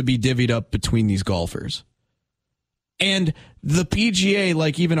to be divvied up between these golfers. And the PGA,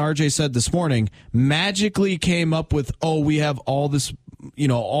 like even RJ said this morning, magically came up with, we have all this,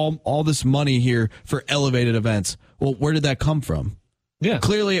 all this money here for elevated events. Well, where did that come from? Yeah.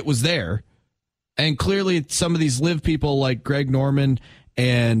 Clearly it was there. And clearly some of these LIV people like Greg Norman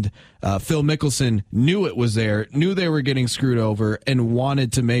and Phil Mickelson knew it was there, knew they were getting screwed over, and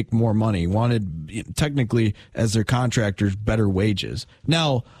wanted to make more money, wanted, technically, as their contractors, better wages.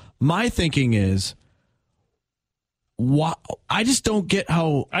 Now, my thinking is, I just don't get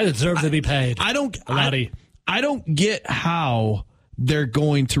how... I deserve to be paid. I don't get how they're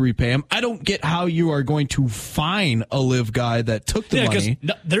going to repay him. I don't get how you are going to fine a LIV guy that took the money.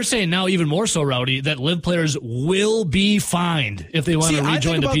 They're saying now even more so, Rowdy, that LIV players will be fined if they want to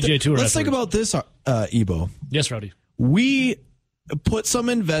rejoin the PGA Tour. Let's think about this, Ebo. Yes, Rowdy. We put some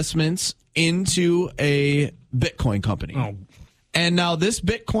investments into a Bitcoin company. Oh. And now this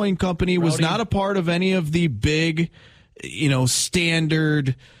Bitcoin company was not a part of any of the big,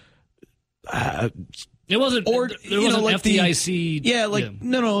 standard... It wasn't, or there wasn't like FDIC.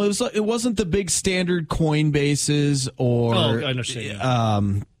 No. It wasn't the big standard Coinbases or. Oh, I understand.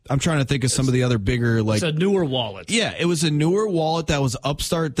 I'm trying to think of some of the other bigger, like. It's a newer wallet. Yeah, it was a newer wallet that was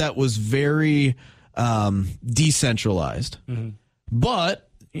upstart, that was very decentralized. Mm-hmm. But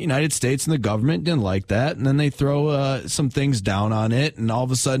the United States and the government didn't like that, and then they throw some things down on it, and all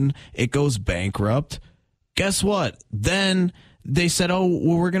of a sudden it goes bankrupt. Guess what? Then they said,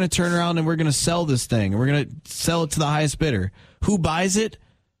 we're going to turn around and we're going to sell this thing. And we're going to sell it to the highest bidder. Who buys it?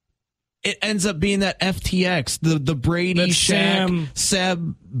 It ends up being that FTX, the Brady, Shaq,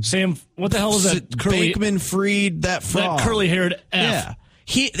 Seb. Sam, what the hell is that? Bankman-Fried, that fraud. That curly-haired F.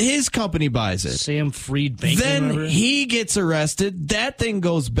 Yeah. His company buys it. Sam Fried-Bankman. Then he gets arrested. That thing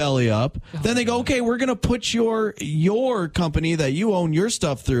goes belly up. Then they go, okay, we're going to put your company that you own your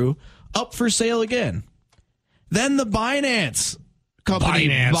stuff through up for sale again. Then the Binance company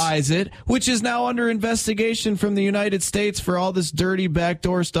buys it, which is now under investigation from the United States for all this dirty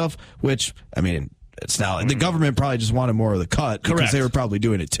backdoor stuff, which, It's not the government probably just wanted more of the cut because Correct. they were probably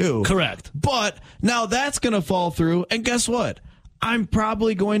doing it too. Correct. But now that's going to fall through, and guess what? I'm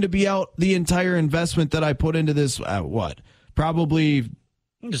probably going to be out the entire investment that I put into this. Probably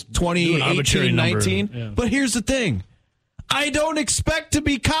just 2018, 19. Yeah. But here's the thing: I don't expect to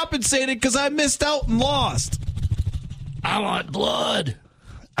be compensated because I missed out and lost. I want blood.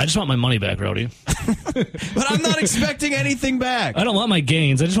 I just want my money back, Rowdy. But I'm not expecting anything back. I don't want my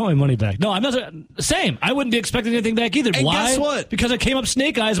gains. I just want my money back. No, I'm not. Same. I wouldn't be expecting anything back either. And Why? guess what? Because I came up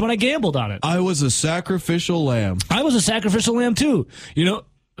snake eyes when I gambled on it. I was a sacrificial lamb. I was a sacrificial lamb too. You know,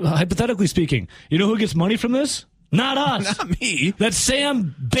 hypothetically speaking, you know who gets money from this? Not us. Not me. That's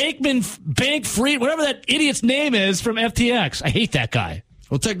Sam Bankman-Fried, whatever that idiot's name is from FTX. I hate that guy.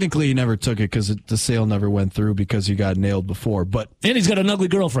 Well, technically, he never took it because the sale never went through because he got nailed before. But And he's got an ugly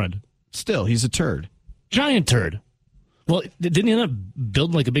girlfriend. still, he's a turd. Giant turd. Well, didn't he end up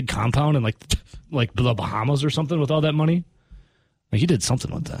building like a big compound in like the Bahamas or something with all that money? Like, he did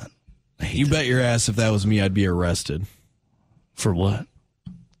something with that. You bet your ass if that was me, I'd be arrested. For what?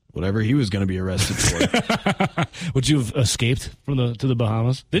 Whatever he was going to be arrested for. Would you have escaped to the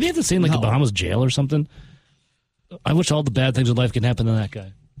Bahamas? Did he have to stay in like the Bahamas jail or something? I wish all the bad things in life could happen to that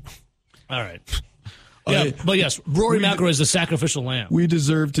guy. All right. Yeah, but yes, Rory McIlroy is the sacrificial lamb. We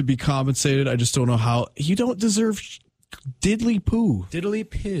deserve to be compensated. I just don't know how. You don't deserve diddly poo. Diddly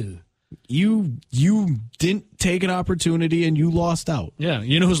poo. You didn't take an opportunity and you lost out. Yeah,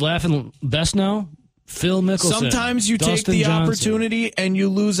 you know who's laughing best now? Phil Mickelson. Sometimes you Dustin take the Johnson. opportunity and you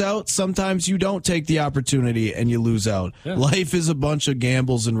lose out. Sometimes you don't take the opportunity and you lose out. Yeah. Life is a bunch of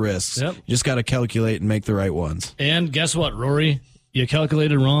gambles and risks. Yep. You just got to calculate and make the right ones. And guess what, Rory? You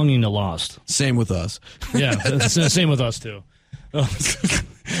calculated wrong and you lost. Same with us. Yeah, same with us too.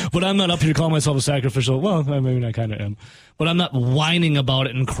 But I'm not up here calling myself a sacrificial. Well, I mean, I kind of am. But I'm not whining about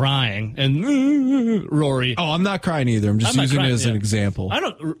it and crying. And Rory. Oh, I'm not crying either. I'm just using it as an example.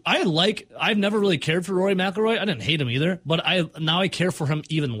 I've never really cared for Rory McIlroy. I didn't hate him either. But now I care for him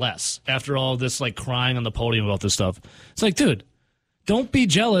even less after all this like crying on the podium about this stuff. It's like, dude, don't be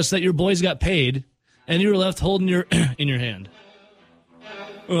jealous that your boys got paid and you're left holding your in your hand.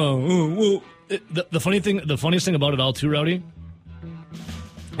 The funniest thing about it all too, Rowdy,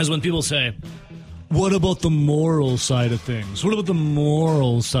 is when people say, what about the moral side of things? What about the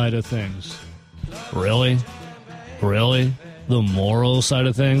moral side of things? Really? Really? The moral side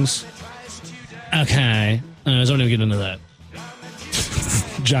of things? Okay. I don't even get into that.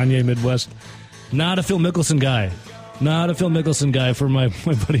 John Ye Midwest. Not a Phil Mickelson guy. Not a Phil Mickelson guy for my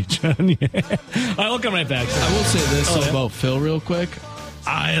buddy John Ye. All right, we'll come right back. I will say this about Phil real quick.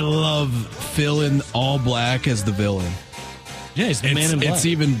 I love Phil in all black as the villain. Yeah, he's the man in black. It's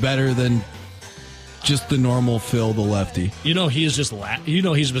even better than just the normal Phil, the lefty. You know, he's just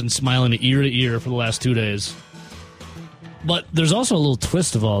he's been smiling ear to ear for the last 2 days. But there's also a little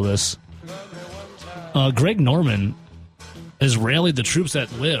twist of all this. Greg Norman has rallied the troops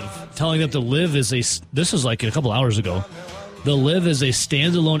at LIV, telling them the LIV is this is like a couple hours ago. The LIV is a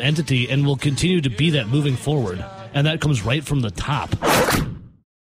standalone entity and will continue to be that moving forward. And that comes right from the top.